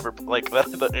elf I've ever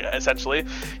essentially.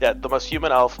 Yeah, the most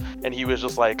human elf, and he was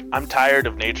just like, I'm tired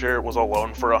of nature, was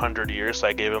alone for 100 years, so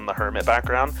I gave him the hermit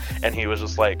background, and he was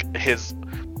just like, his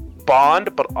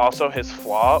bond, but also his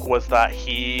flaw was that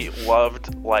he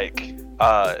loved like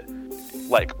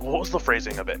what was the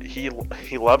phrasing of it? He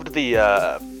loved he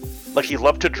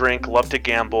loved to drink, loved to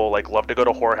gamble, like loved to go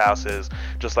to whorehouses,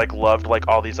 just like loved like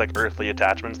all these like earthly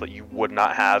attachments that you would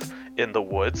not have in the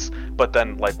woods. But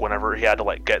then like whenever he had to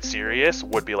like get serious,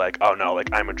 would be like, oh no,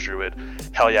 like I'm a druid,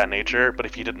 hell yeah, nature. But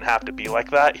if he didn't have to be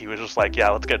like that, he was just like, yeah,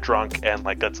 let's get drunk and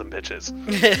like get some bitches.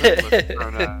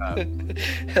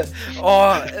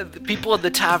 Oh, the people in the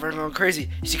tavern going crazy.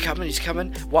 Is he coming? He's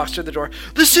coming. Walks through the door.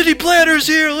 The city planner's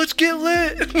here. Let's get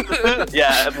lit.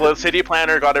 Yeah, the city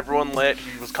planner got everyone lit.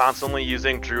 He was constantly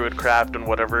using druid craft and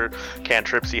whatever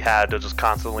cantrips he had to just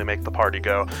constantly make the party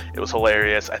go. It was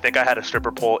hilarious. I think I had a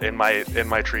stripper pole in my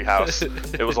my treehouse.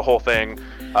 It was a whole thing.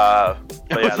 But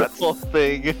yeah, that's a whole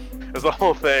thing. It was a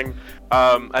whole thing.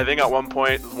 I think at one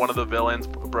point one of the villains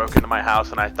broke into my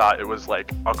house, and I thought it was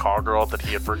like a call girl that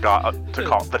he had forgotten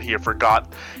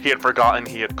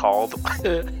he had called.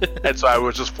 And so I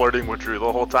was just flirting with Drew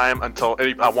the whole time until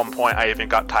at one point I even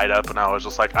got tied up, and I was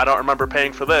just like, I don't remember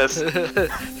paying for this.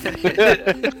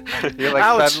 You're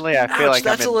like, suddenly I feel like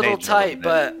that's I'm in a little danger tight,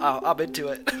 but I'm into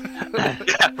it.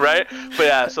 Yeah, right. But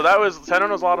yeah, so Tenon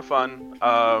was a lot of fun.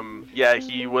 Yeah,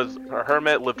 he was a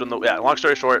hermit, lived in the long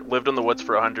story short, lived in the woods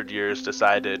for 100 years,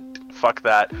 decided fuck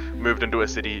that, moved into a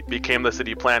city, became the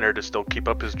city planner to still keep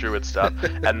up his druid stuff,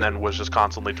 and then was just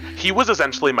constantly, he was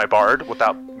essentially my bard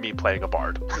without me playing a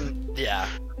bard. Yeah,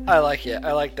 I like it.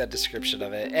 I like that description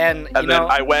of it. And then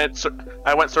I went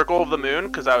Circle of the Moon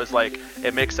because I was like,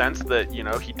 it makes sense that, you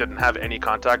know, he didn't have any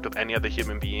contact with any other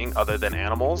human being other than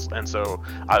animals, and so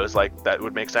I was like, that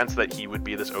would make sense that he would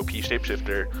be this OP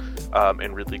shapeshifter,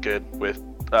 and really good with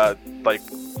like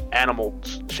animal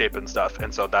shape and stuff,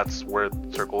 and so that's where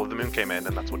Circle of the Moon came in,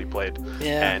 and that's what he played.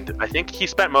 Yeah. And I think he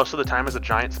spent most of the time as a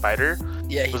giant spider.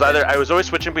 Yeah, I was always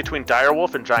switching between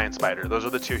direwolf and giant spider. Those are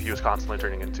the two he was constantly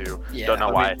turning into. Yeah. Don't know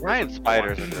why. Giant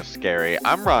spiders are just scary.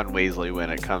 I'm Ron Weasley when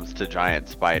it comes to giant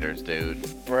spiders, dude.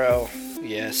 Bro,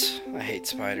 yes, I hate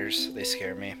spiders. They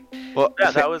scare me. Well,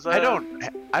 yeah, that was.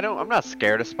 I'm not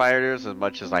scared of spiders as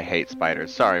much as I hate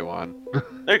spiders. Sorry, Juan.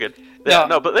 They're good. Yeah,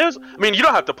 no, but there's. I mean, you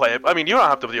don't have to play it. I mean, you don't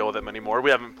have to deal with them anymore. We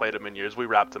haven't played him in years. We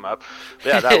wrapped him up. But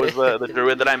yeah, that was the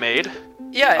druid that I made.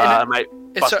 Yeah, and I might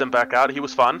bust him back out. He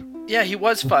was fun. Yeah, he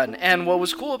was fun. And what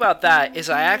was cool about that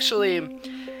is I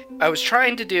was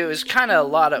trying to do is kind of a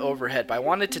lot of overhead, but I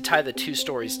wanted to tie the two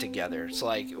stories together. So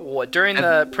like during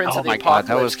the Prince of the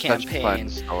Apocalypse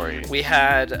campaign, we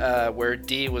had where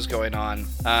D was going on.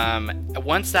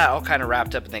 Once that all kind of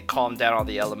wrapped up and they calmed down all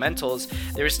the elementals,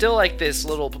 there was still like this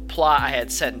little plot I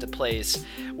had set into place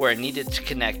where I needed to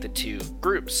connect the two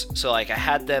groups. So like I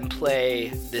had them play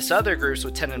this other groups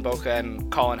with Ten and Boca,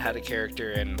 and Colin had a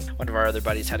character, and one of our other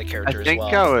buddies had a character as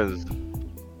well.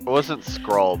 It wasn't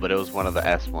Skrull, but it was one of the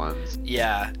S ones.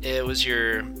 Yeah, it was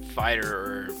your fighter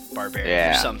or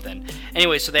barbarian or something.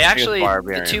 Anyway, so they actually,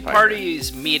 the two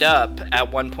parties meet up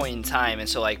at one point in time, and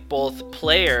so like both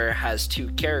player has two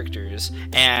characters,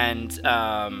 and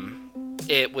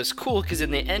it was cool because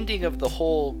in the ending of the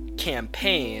whole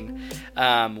campaign,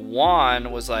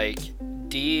 Juan was like,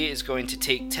 D is going to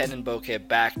take Ten and Bokeh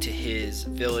back to his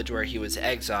village where he was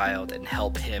exiled and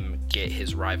help him get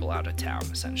his rival out of town,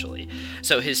 essentially.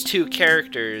 So his two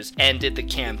characters ended the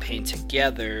campaign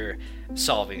together,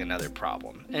 solving another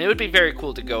problem. And it would be very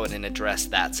cool to go in and address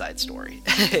that side story.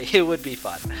 It would be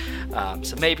fun.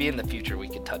 So maybe in the future we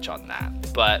could touch on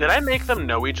that. But did I make them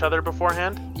know each other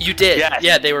beforehand? You did. Yes.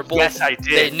 Yeah, they were both. Yes, I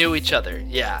did. They knew each other.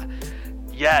 Yeah.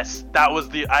 Yes, that was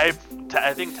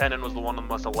I think Tenon was the one of the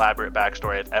most elaborate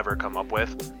backstory I've ever come up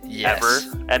with. Yes.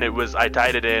 Ever. And it was, I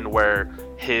tied it in where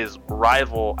his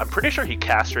rival, I'm pretty sure he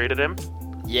castrated him.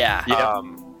 Yeah.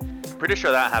 Pretty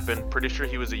sure that happened. Pretty sure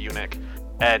he was a eunuch.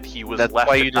 And he was that's left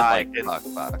why to you die. Didn't like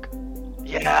fuck.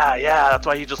 Yeah, that's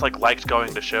why he just like liked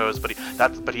going to shows, but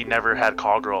he never had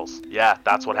call girls. Yeah,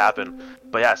 that's what happened.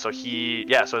 But yeah, so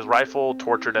his rifle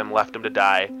tortured him, left him to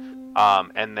die.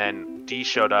 And then D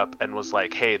showed up and was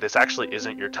like, hey, this actually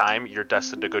isn't your time. You're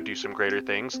destined to go do some greater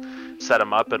things. Set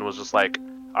him up and was just like,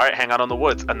 all right, hang out in the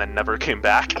woods, and then never came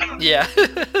back. Yeah.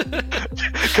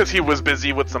 Because he was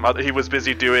busy with he was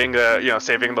busy doing,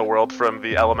 saving the world from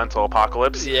the elemental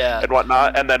apocalypse. Yeah. And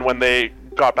whatnot. And then when they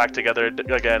got back together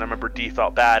again, I remember D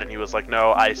felt bad, and he was like,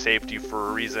 no, I saved you for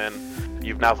a reason.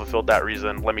 You've now fulfilled that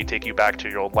reason. Let me take you back to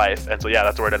your old life. And so, yeah,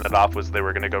 that's where it ended off, was they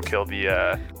were going to go kill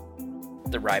the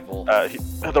rival.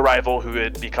 The rival who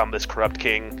had become this corrupt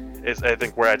king is, I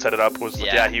think, where I set it up was,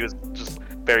 he was just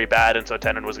very bad, and so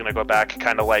Tenon was going to go back,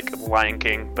 kind of like Lion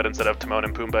King, but instead of Timon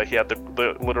and Pumbaa, he had the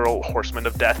literal horsemen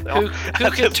of death. Who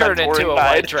could turn into a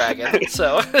white dragon,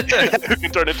 so. Who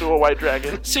can turn into a white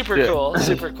dragon. Super cool.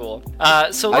 I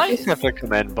just have to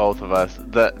commend both of us.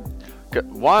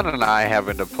 Juan and I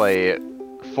having to play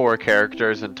 4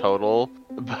 characters in total,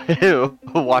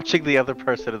 but watching the other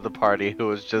person in the party who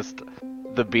was just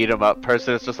the beat 'em up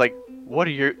person, it's just like, what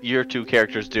do your 2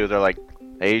 characters do? They're like,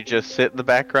 they just sit in the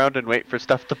background and wait for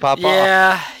stuff to pop off.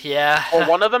 Yeah. Well,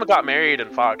 one of them got married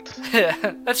and fucked.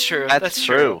 That's true. That's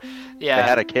true. Yeah. They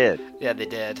had a kid. Yeah, they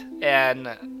did.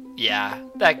 And yeah,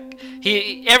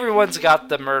 everyone's got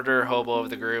the murder hobo of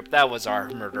the group. That was our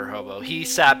murder hobo. He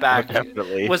sat back,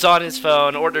 was on his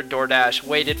phone, ordered DoorDash,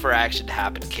 waited for action to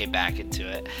happen, came back into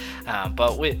it.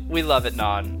 But we love it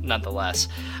nonetheless.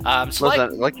 So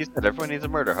like you said, everyone needs a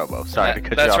murder hobo. Sorry to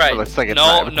cut you off right. for the second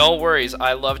time. No worries.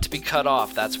 I love to be cut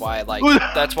off. That's why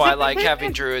I like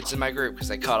having druids in my group, because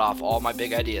they cut off all my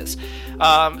big ideas.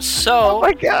 Oh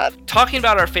my God. Talking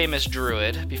about our famous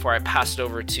druid, before I pass it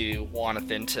over to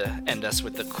Jonathan to end us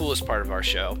with the coolest part of our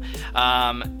show.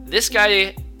 This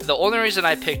guy, the only reason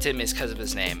I picked him is because of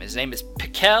his name. His name is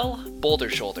Pikel Boulder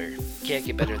Shoulder. Can't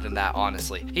get better than that,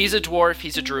 honestly. He's a dwarf.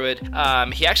 He's a druid.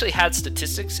 He actually had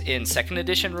statistics in 2nd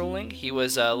edition ruling. He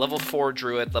was a level 4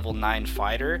 druid, level 9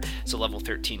 fighter, so level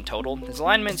 13 total. His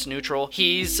alignment's neutral.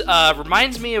 He's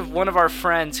reminds me of one of our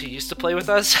friends who used to play with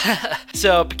us.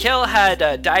 So Pikel had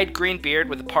a dyed green beard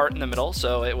with a part in the middle,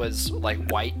 so it was like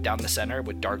white down the center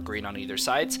with dark green on either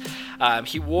sides.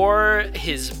 He wore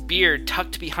his beard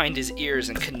tucked behind his ears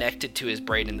and connected to his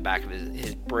braid in the back of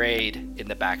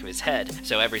his head.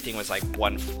 So everything was like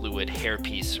one fluid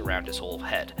hairpiece around his whole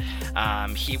head.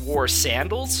 He wore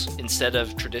sandals instead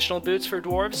of traditional boots for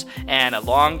dwarves, and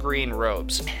long green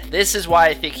robes. This is why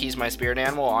I think he's my spirit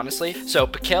animal, honestly. So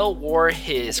Pikel wore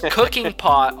his cooking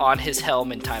pot on his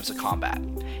helm in times of combat.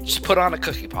 Just put on a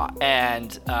cookie pot.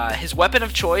 And his weapon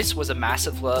of choice was a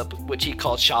massive club, which he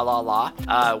called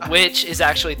Shalala, which is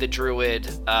actually the druid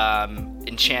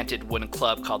enchanted wooden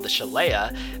club called the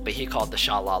Shalea, but he called the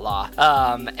Shalala.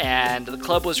 And the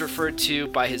club was referred to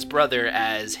by his brother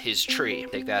as his tree.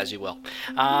 Take that as you will.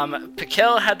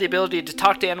 Pikel had the ability to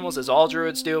talk to animals, as all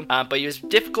druids do, but he was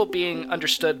difficult being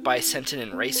understood by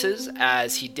sentient races,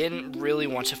 as he didn't really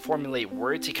want to formulate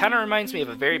words. He kind of reminds me of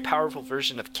a very powerful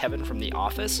version of Kevin from The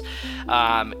Office.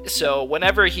 So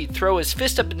whenever he'd throw his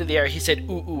fist up into the air, he said,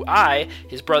 ooh, ooh, I.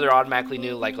 His brother automatically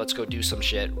knew, like, let's go do some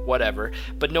shit, whatever.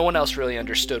 But no one else really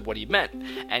understood what he meant.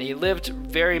 And he lived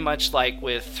very much like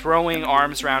with throwing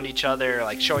arms around each other,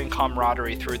 like showing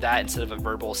camaraderie through that instead of a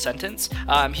verbal sentence.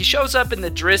 He shows up in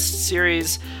the Drizzt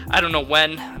series. I don't know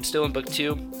when. I'm still in book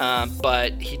 2.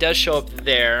 But he does show up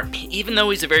there. Even though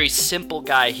he's a very simple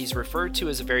guy, he's referred to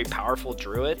as a very powerful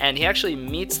druid. And he actually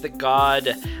meets the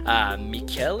god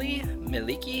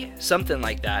Miliki, something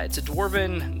like that. It's a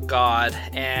dwarven god,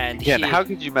 and how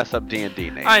could you mess up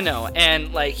D&D names? I know,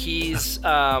 and like he's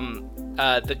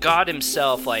the god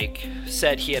himself, like,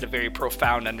 said he had a very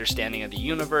profound understanding of the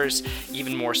universe,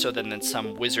 even more so than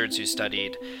some wizards who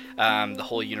studied the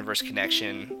whole universe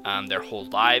connection their whole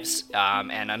lives,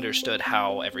 and understood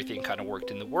how everything kind of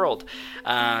worked in the world.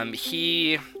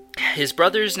 His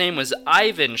brother's name was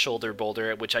Ivan Shoulder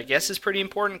Boulder, which I guess is pretty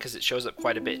important because it shows up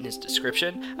quite a bit in his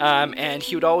description. And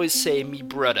he would always say "me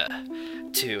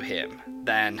brudda" to him.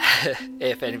 Then,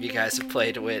 if any of you guys have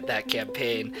played with that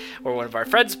campaign, or one of our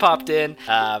friends popped in,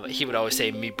 he would always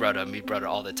say me brudda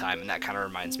all the time, and that kind of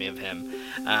reminds me of him.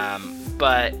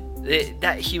 But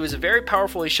he was very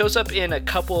powerful. He shows up in a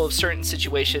couple of certain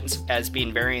situations as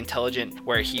being very intelligent,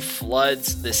 where he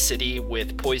floods the city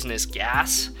with poisonous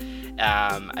gas.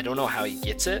 I don't know how he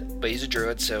gets it, but he's a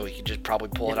druid, so he could just probably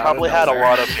pull it out. Probably had a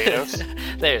lot of potatoes.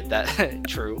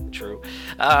 True.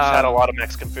 Had a lot of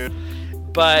Mexican food.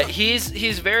 But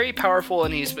he's very powerful,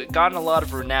 and he's gotten a lot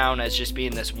of renown as just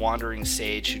being this wandering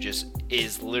sage who just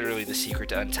is literally the secret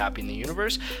to untapping the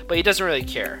universe. But he doesn't really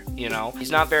care, you know?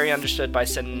 He's not very understood by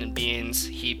sentient beings.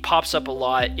 He pops up a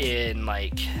lot in,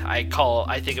 like, I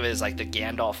think of it as like the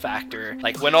Gandalf factor.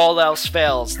 Like, when all else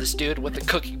fails, this dude with the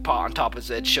cooking pot on top of his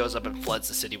head shows up and floods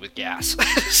the city with gas.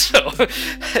 So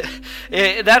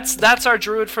that's our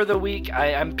druid for the week.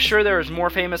 I'm sure there was more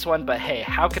famous one, but hey,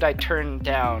 how could I turn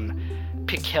down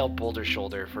Pikel Boulder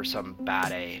Shoulder for some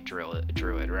bad A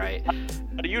druid, right?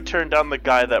 How do you turn down the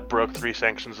guy that broke 3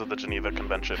 sanctions of the Geneva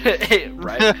Convention?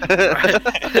 right.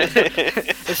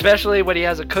 Especially when he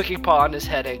has a cooking pot on his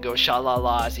head and goes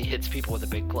sha-la-la as he hits people with a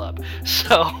big club.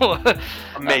 So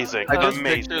amazing. I just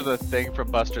picture the thing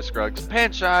from Buster Scruggs.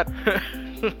 Pan shot.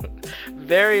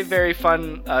 Very, very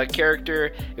fun character.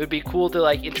 It would be cool to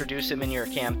like introduce him in your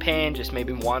campaign, just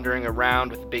maybe wandering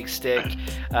around with a big stick.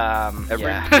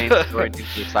 Every going to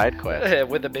the side quest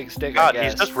with a big stick. God, I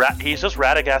guess. he's just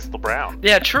Radagast the Brown.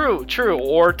 Yeah, true.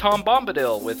 Or Tom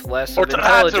Bombadil with less of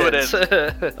intelligence.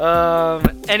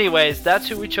 Anyways, that's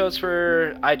who we chose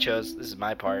for. I chose. This is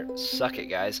my part. Suck it,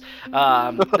 guys.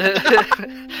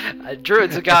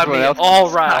 Druids have got me all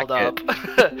riled up.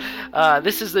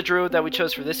 This is the druid that we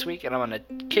chose for this week, and I'm gonna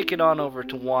kick it on over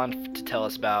to Juan to tell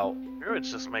us about.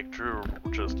 Druids just make Drew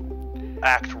just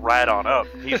act right on up.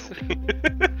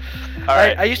 All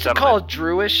right, I used to call it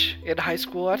Druish in high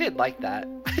school. I didn't like that.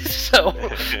 So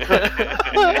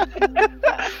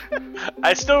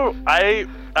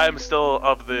I'm still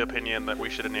of the opinion that we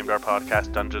should have named our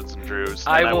podcast Dungeons and Druids.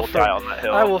 And I will die on that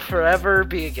hill. I will forever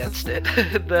be against it.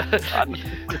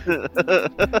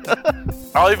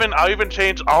 I'll even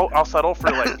change. I'll settle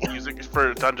for like music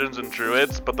for Dungeons and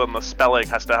Druids, but then the spelling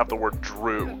has to have the word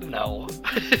Drew. No.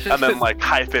 And then like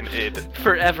 -id.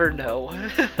 Forever no.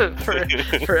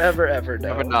 Forever ever no.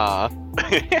 Never nah.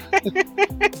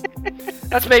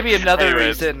 That's maybe another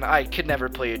reason I could never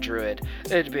play a druid.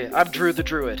 It'd be I'm Drew the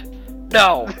Druid.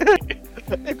 No.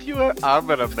 If you are, I'm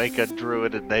gonna make a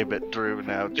druid and name it Drew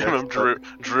now. Give him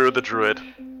Drew the Druid.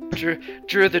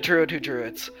 Drew the Druid who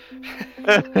druids.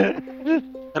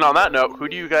 And on that note, who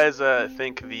do you guys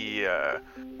think the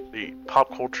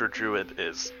pop culture druid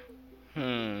is?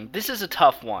 This is a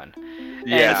tough one.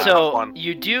 Yeah. And so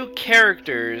you do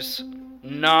characters,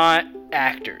 not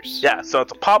actors. Yeah, so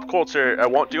it's a pop culture. I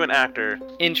won't do an actor.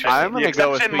 Interesting. I'm gonna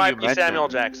go with who might you be mentioned. Samuel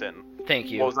Jackson. Thank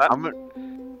you. What was that?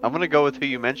 I'm gonna go with who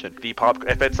you mentioned.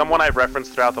 If it's someone I've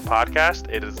referenced throughout the podcast,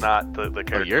 it is not the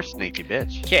character. Oh, you're a sneaky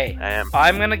bitch. Okay. I am.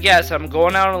 I'm gonna guess. I'm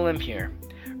going out on a limb here.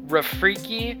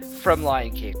 Rafiki from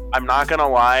Lion King. I'm not gonna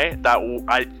lie,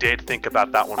 I did think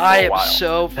about that one for a while. I am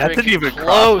so That didn't even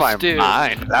close, cross my dude.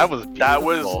 mind. That was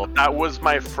beautiful. That was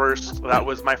my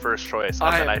first choice,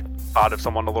 and then I thought of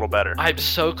someone a little better. I'm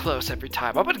so close every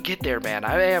time. I'm gonna get there, man.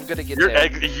 I am gonna get there.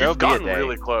 You've gotten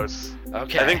really close.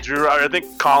 Okay. I think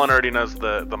Colin already knows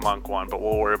the monk one, but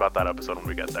we'll worry about that episode when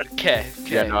we get there. Okay.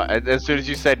 Yeah, no, as soon as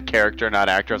you said character, not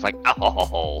actor, I was like,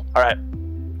 oh. Alright,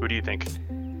 who do you think?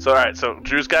 So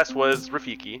Drew's guess was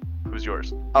Rafiki. Who's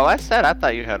yours? Oh, I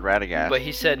thought you had Radagast. But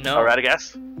he said no. Oh,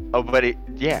 Radagast? Oh, but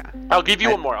yeah. I'll give you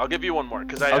one more.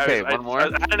 Because I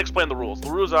didn't explain the rules.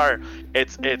 The rules are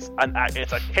it's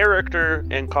a character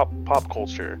in pop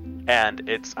culture, and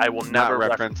I will never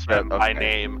reference them by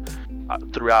name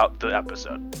throughout the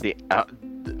episode.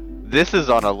 This is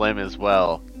on a limb as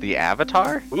well. The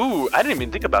Avatar? Ooh, I didn't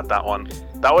even think about that one.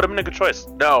 That would have been a good choice.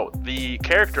 No, the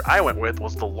character I went with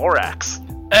was the Lorax.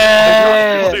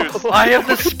 Hey, I am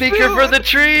the speaker for the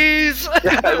trees.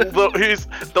 Yeah,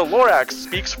 the Lorax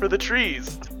speaks for the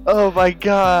trees. Oh my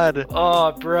god.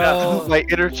 Oh, bro. Yeah, my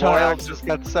inner child just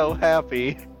got so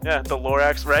happy. Yeah, the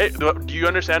Lorax, right? Do you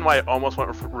understand why I almost went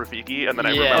with Rafiki and then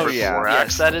I remembered Lorax?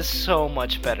 Yes, that is so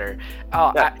much better.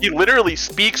 He literally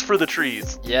speaks for the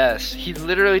trees. Yes, he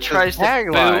literally tries to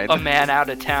boot a man out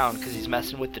of town because he's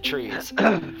messing with the trees.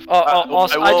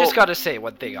 Also, I just gotta say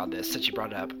one thing on this since you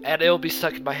brought it up, and it'll be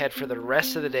stuck in my head for the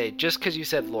rest of the day just because you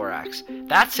said Lorax.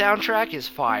 That soundtrack is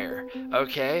fire,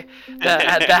 okay?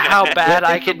 How bad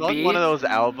I can be. One of those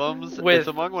albums. It's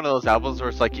among one of those albums where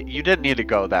it's like you didn't need to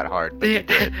go that hard. But you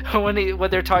did. When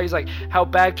they're talking, he's like, how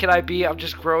bad can I be? I'm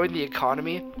just growing the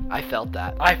economy. I felt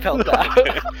that.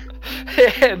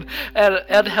 And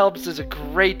Ed Helms does a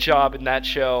great job in that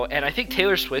show, and I think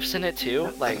Taylor Swift's in it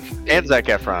too. And Zac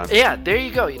Efron. Yeah, there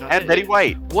you go. And Betty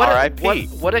White. R.I.P.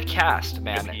 What a cast,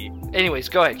 man. Anyways,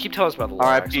 go ahead. Keep telling us about the Lorax,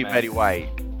 R.I.P. Betty White.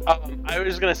 I was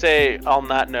just gonna say on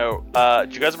that note,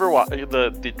 did you guys ever watch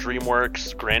the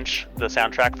DreamWorks Grinch, the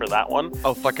soundtrack for that one?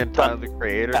 Oh, fucking Tyler the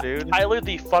Creator, dude. Tyler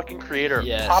the fucking Creator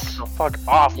popped the fuck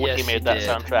off when he made that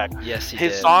soundtrack. Yes, he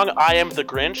did. His song "I Am the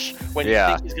Grinch," when you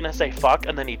think he's gonna say "fuck"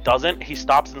 and then he doesn't, he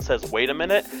stops and says, "Wait a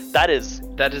minute." That is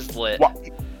lit.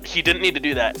 He didn't need to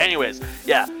do that. Anyways,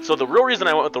 yeah. So the real reason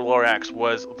I went with the Lorax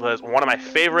was one of my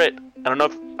favorite. I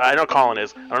know Colin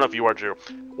is. I don't know if you are, Drew.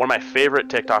 One of my favorite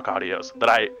TikTok audios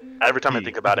that every time I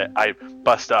think about it, I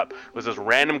bust up. It was this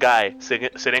random guy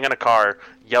sitting in a car,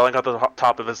 yelling at the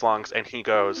top of his lungs, and he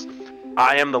goes,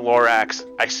 "I am the Lorax,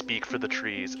 I speak for the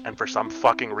trees," and for some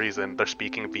fucking reason, they're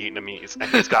speaking Vietnamese, and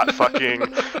he's got fucking,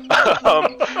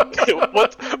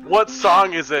 what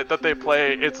song is it that they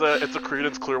play? It's a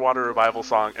Creedence Clearwater Revival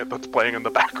song that's playing in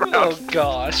the background. Oh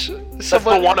gosh. That's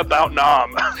the one about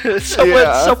Nam.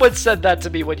 Someone said that to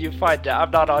me when you find out.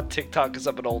 I'm not on TikTok because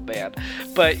I'm an old man,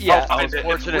 but yeah.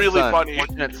 It's really funny.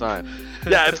 Fortunate Son.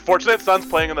 Yeah, it's Fortunate Son's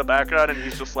playing in the background, and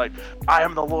he's just like, "I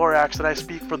am the Lorax, and I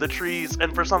speak for the trees,"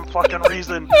 and for some fucking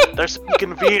reason, they're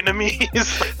speaking Vietnamese.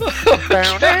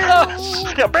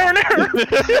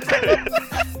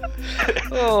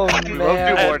 Oh man! Wrote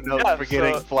 2 more notes for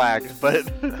getting flagged, but.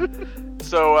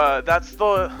 So that's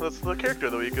the character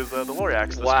of the week is the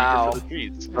Lorax, the speaker for the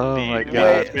trees. Oh my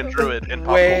god! The Druid in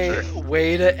pop culture.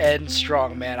 Way to end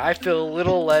strong, man. I feel a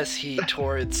little less heat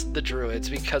towards the Druids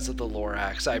because of the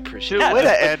Lorax. I appreciate it. Way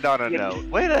to end on a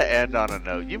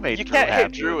note. You can't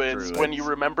hate Druids when you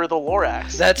remember the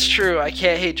Lorax. That's true. I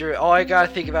can't hate Druid. All I gotta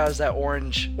think about is that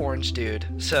orange dude.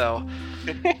 So.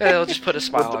 It'll just put a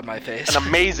smile on my face. An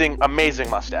amazing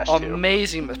mustache, too.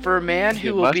 Amazing. For a man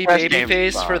who will be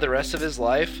babyface for the rest of his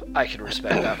life, I can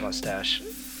respect that mustache.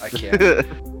 I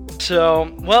can.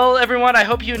 So, well, everyone, I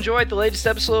hope you enjoyed the latest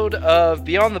episode of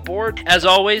Beyond the Board. As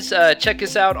always, check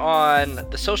us out on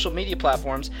the social media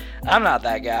platforms. I'm not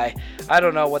that guy. I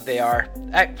don't know what they are.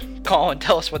 Colin,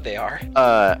 tell us what they are.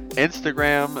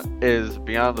 Instagram is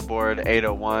Beyond the Board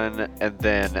 801, and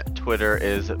then Twitter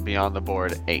is Beyond the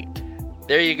Board 8.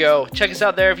 There you go. Check us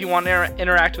out there if you want to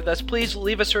interact with us. Please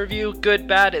leave us a review. Good,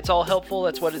 bad, it's all helpful.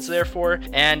 That's what it's there for.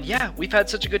 And yeah, we've had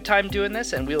such a good time doing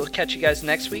this, and we will catch you guys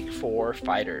next week for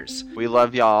Fighters. We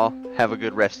love y'all. Have a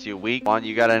good rest of your week. Juan,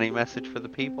 you got any message for the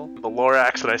people? The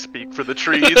Lorax that I speak for the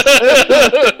trees.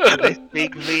 They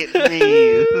speak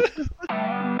Vietnamese.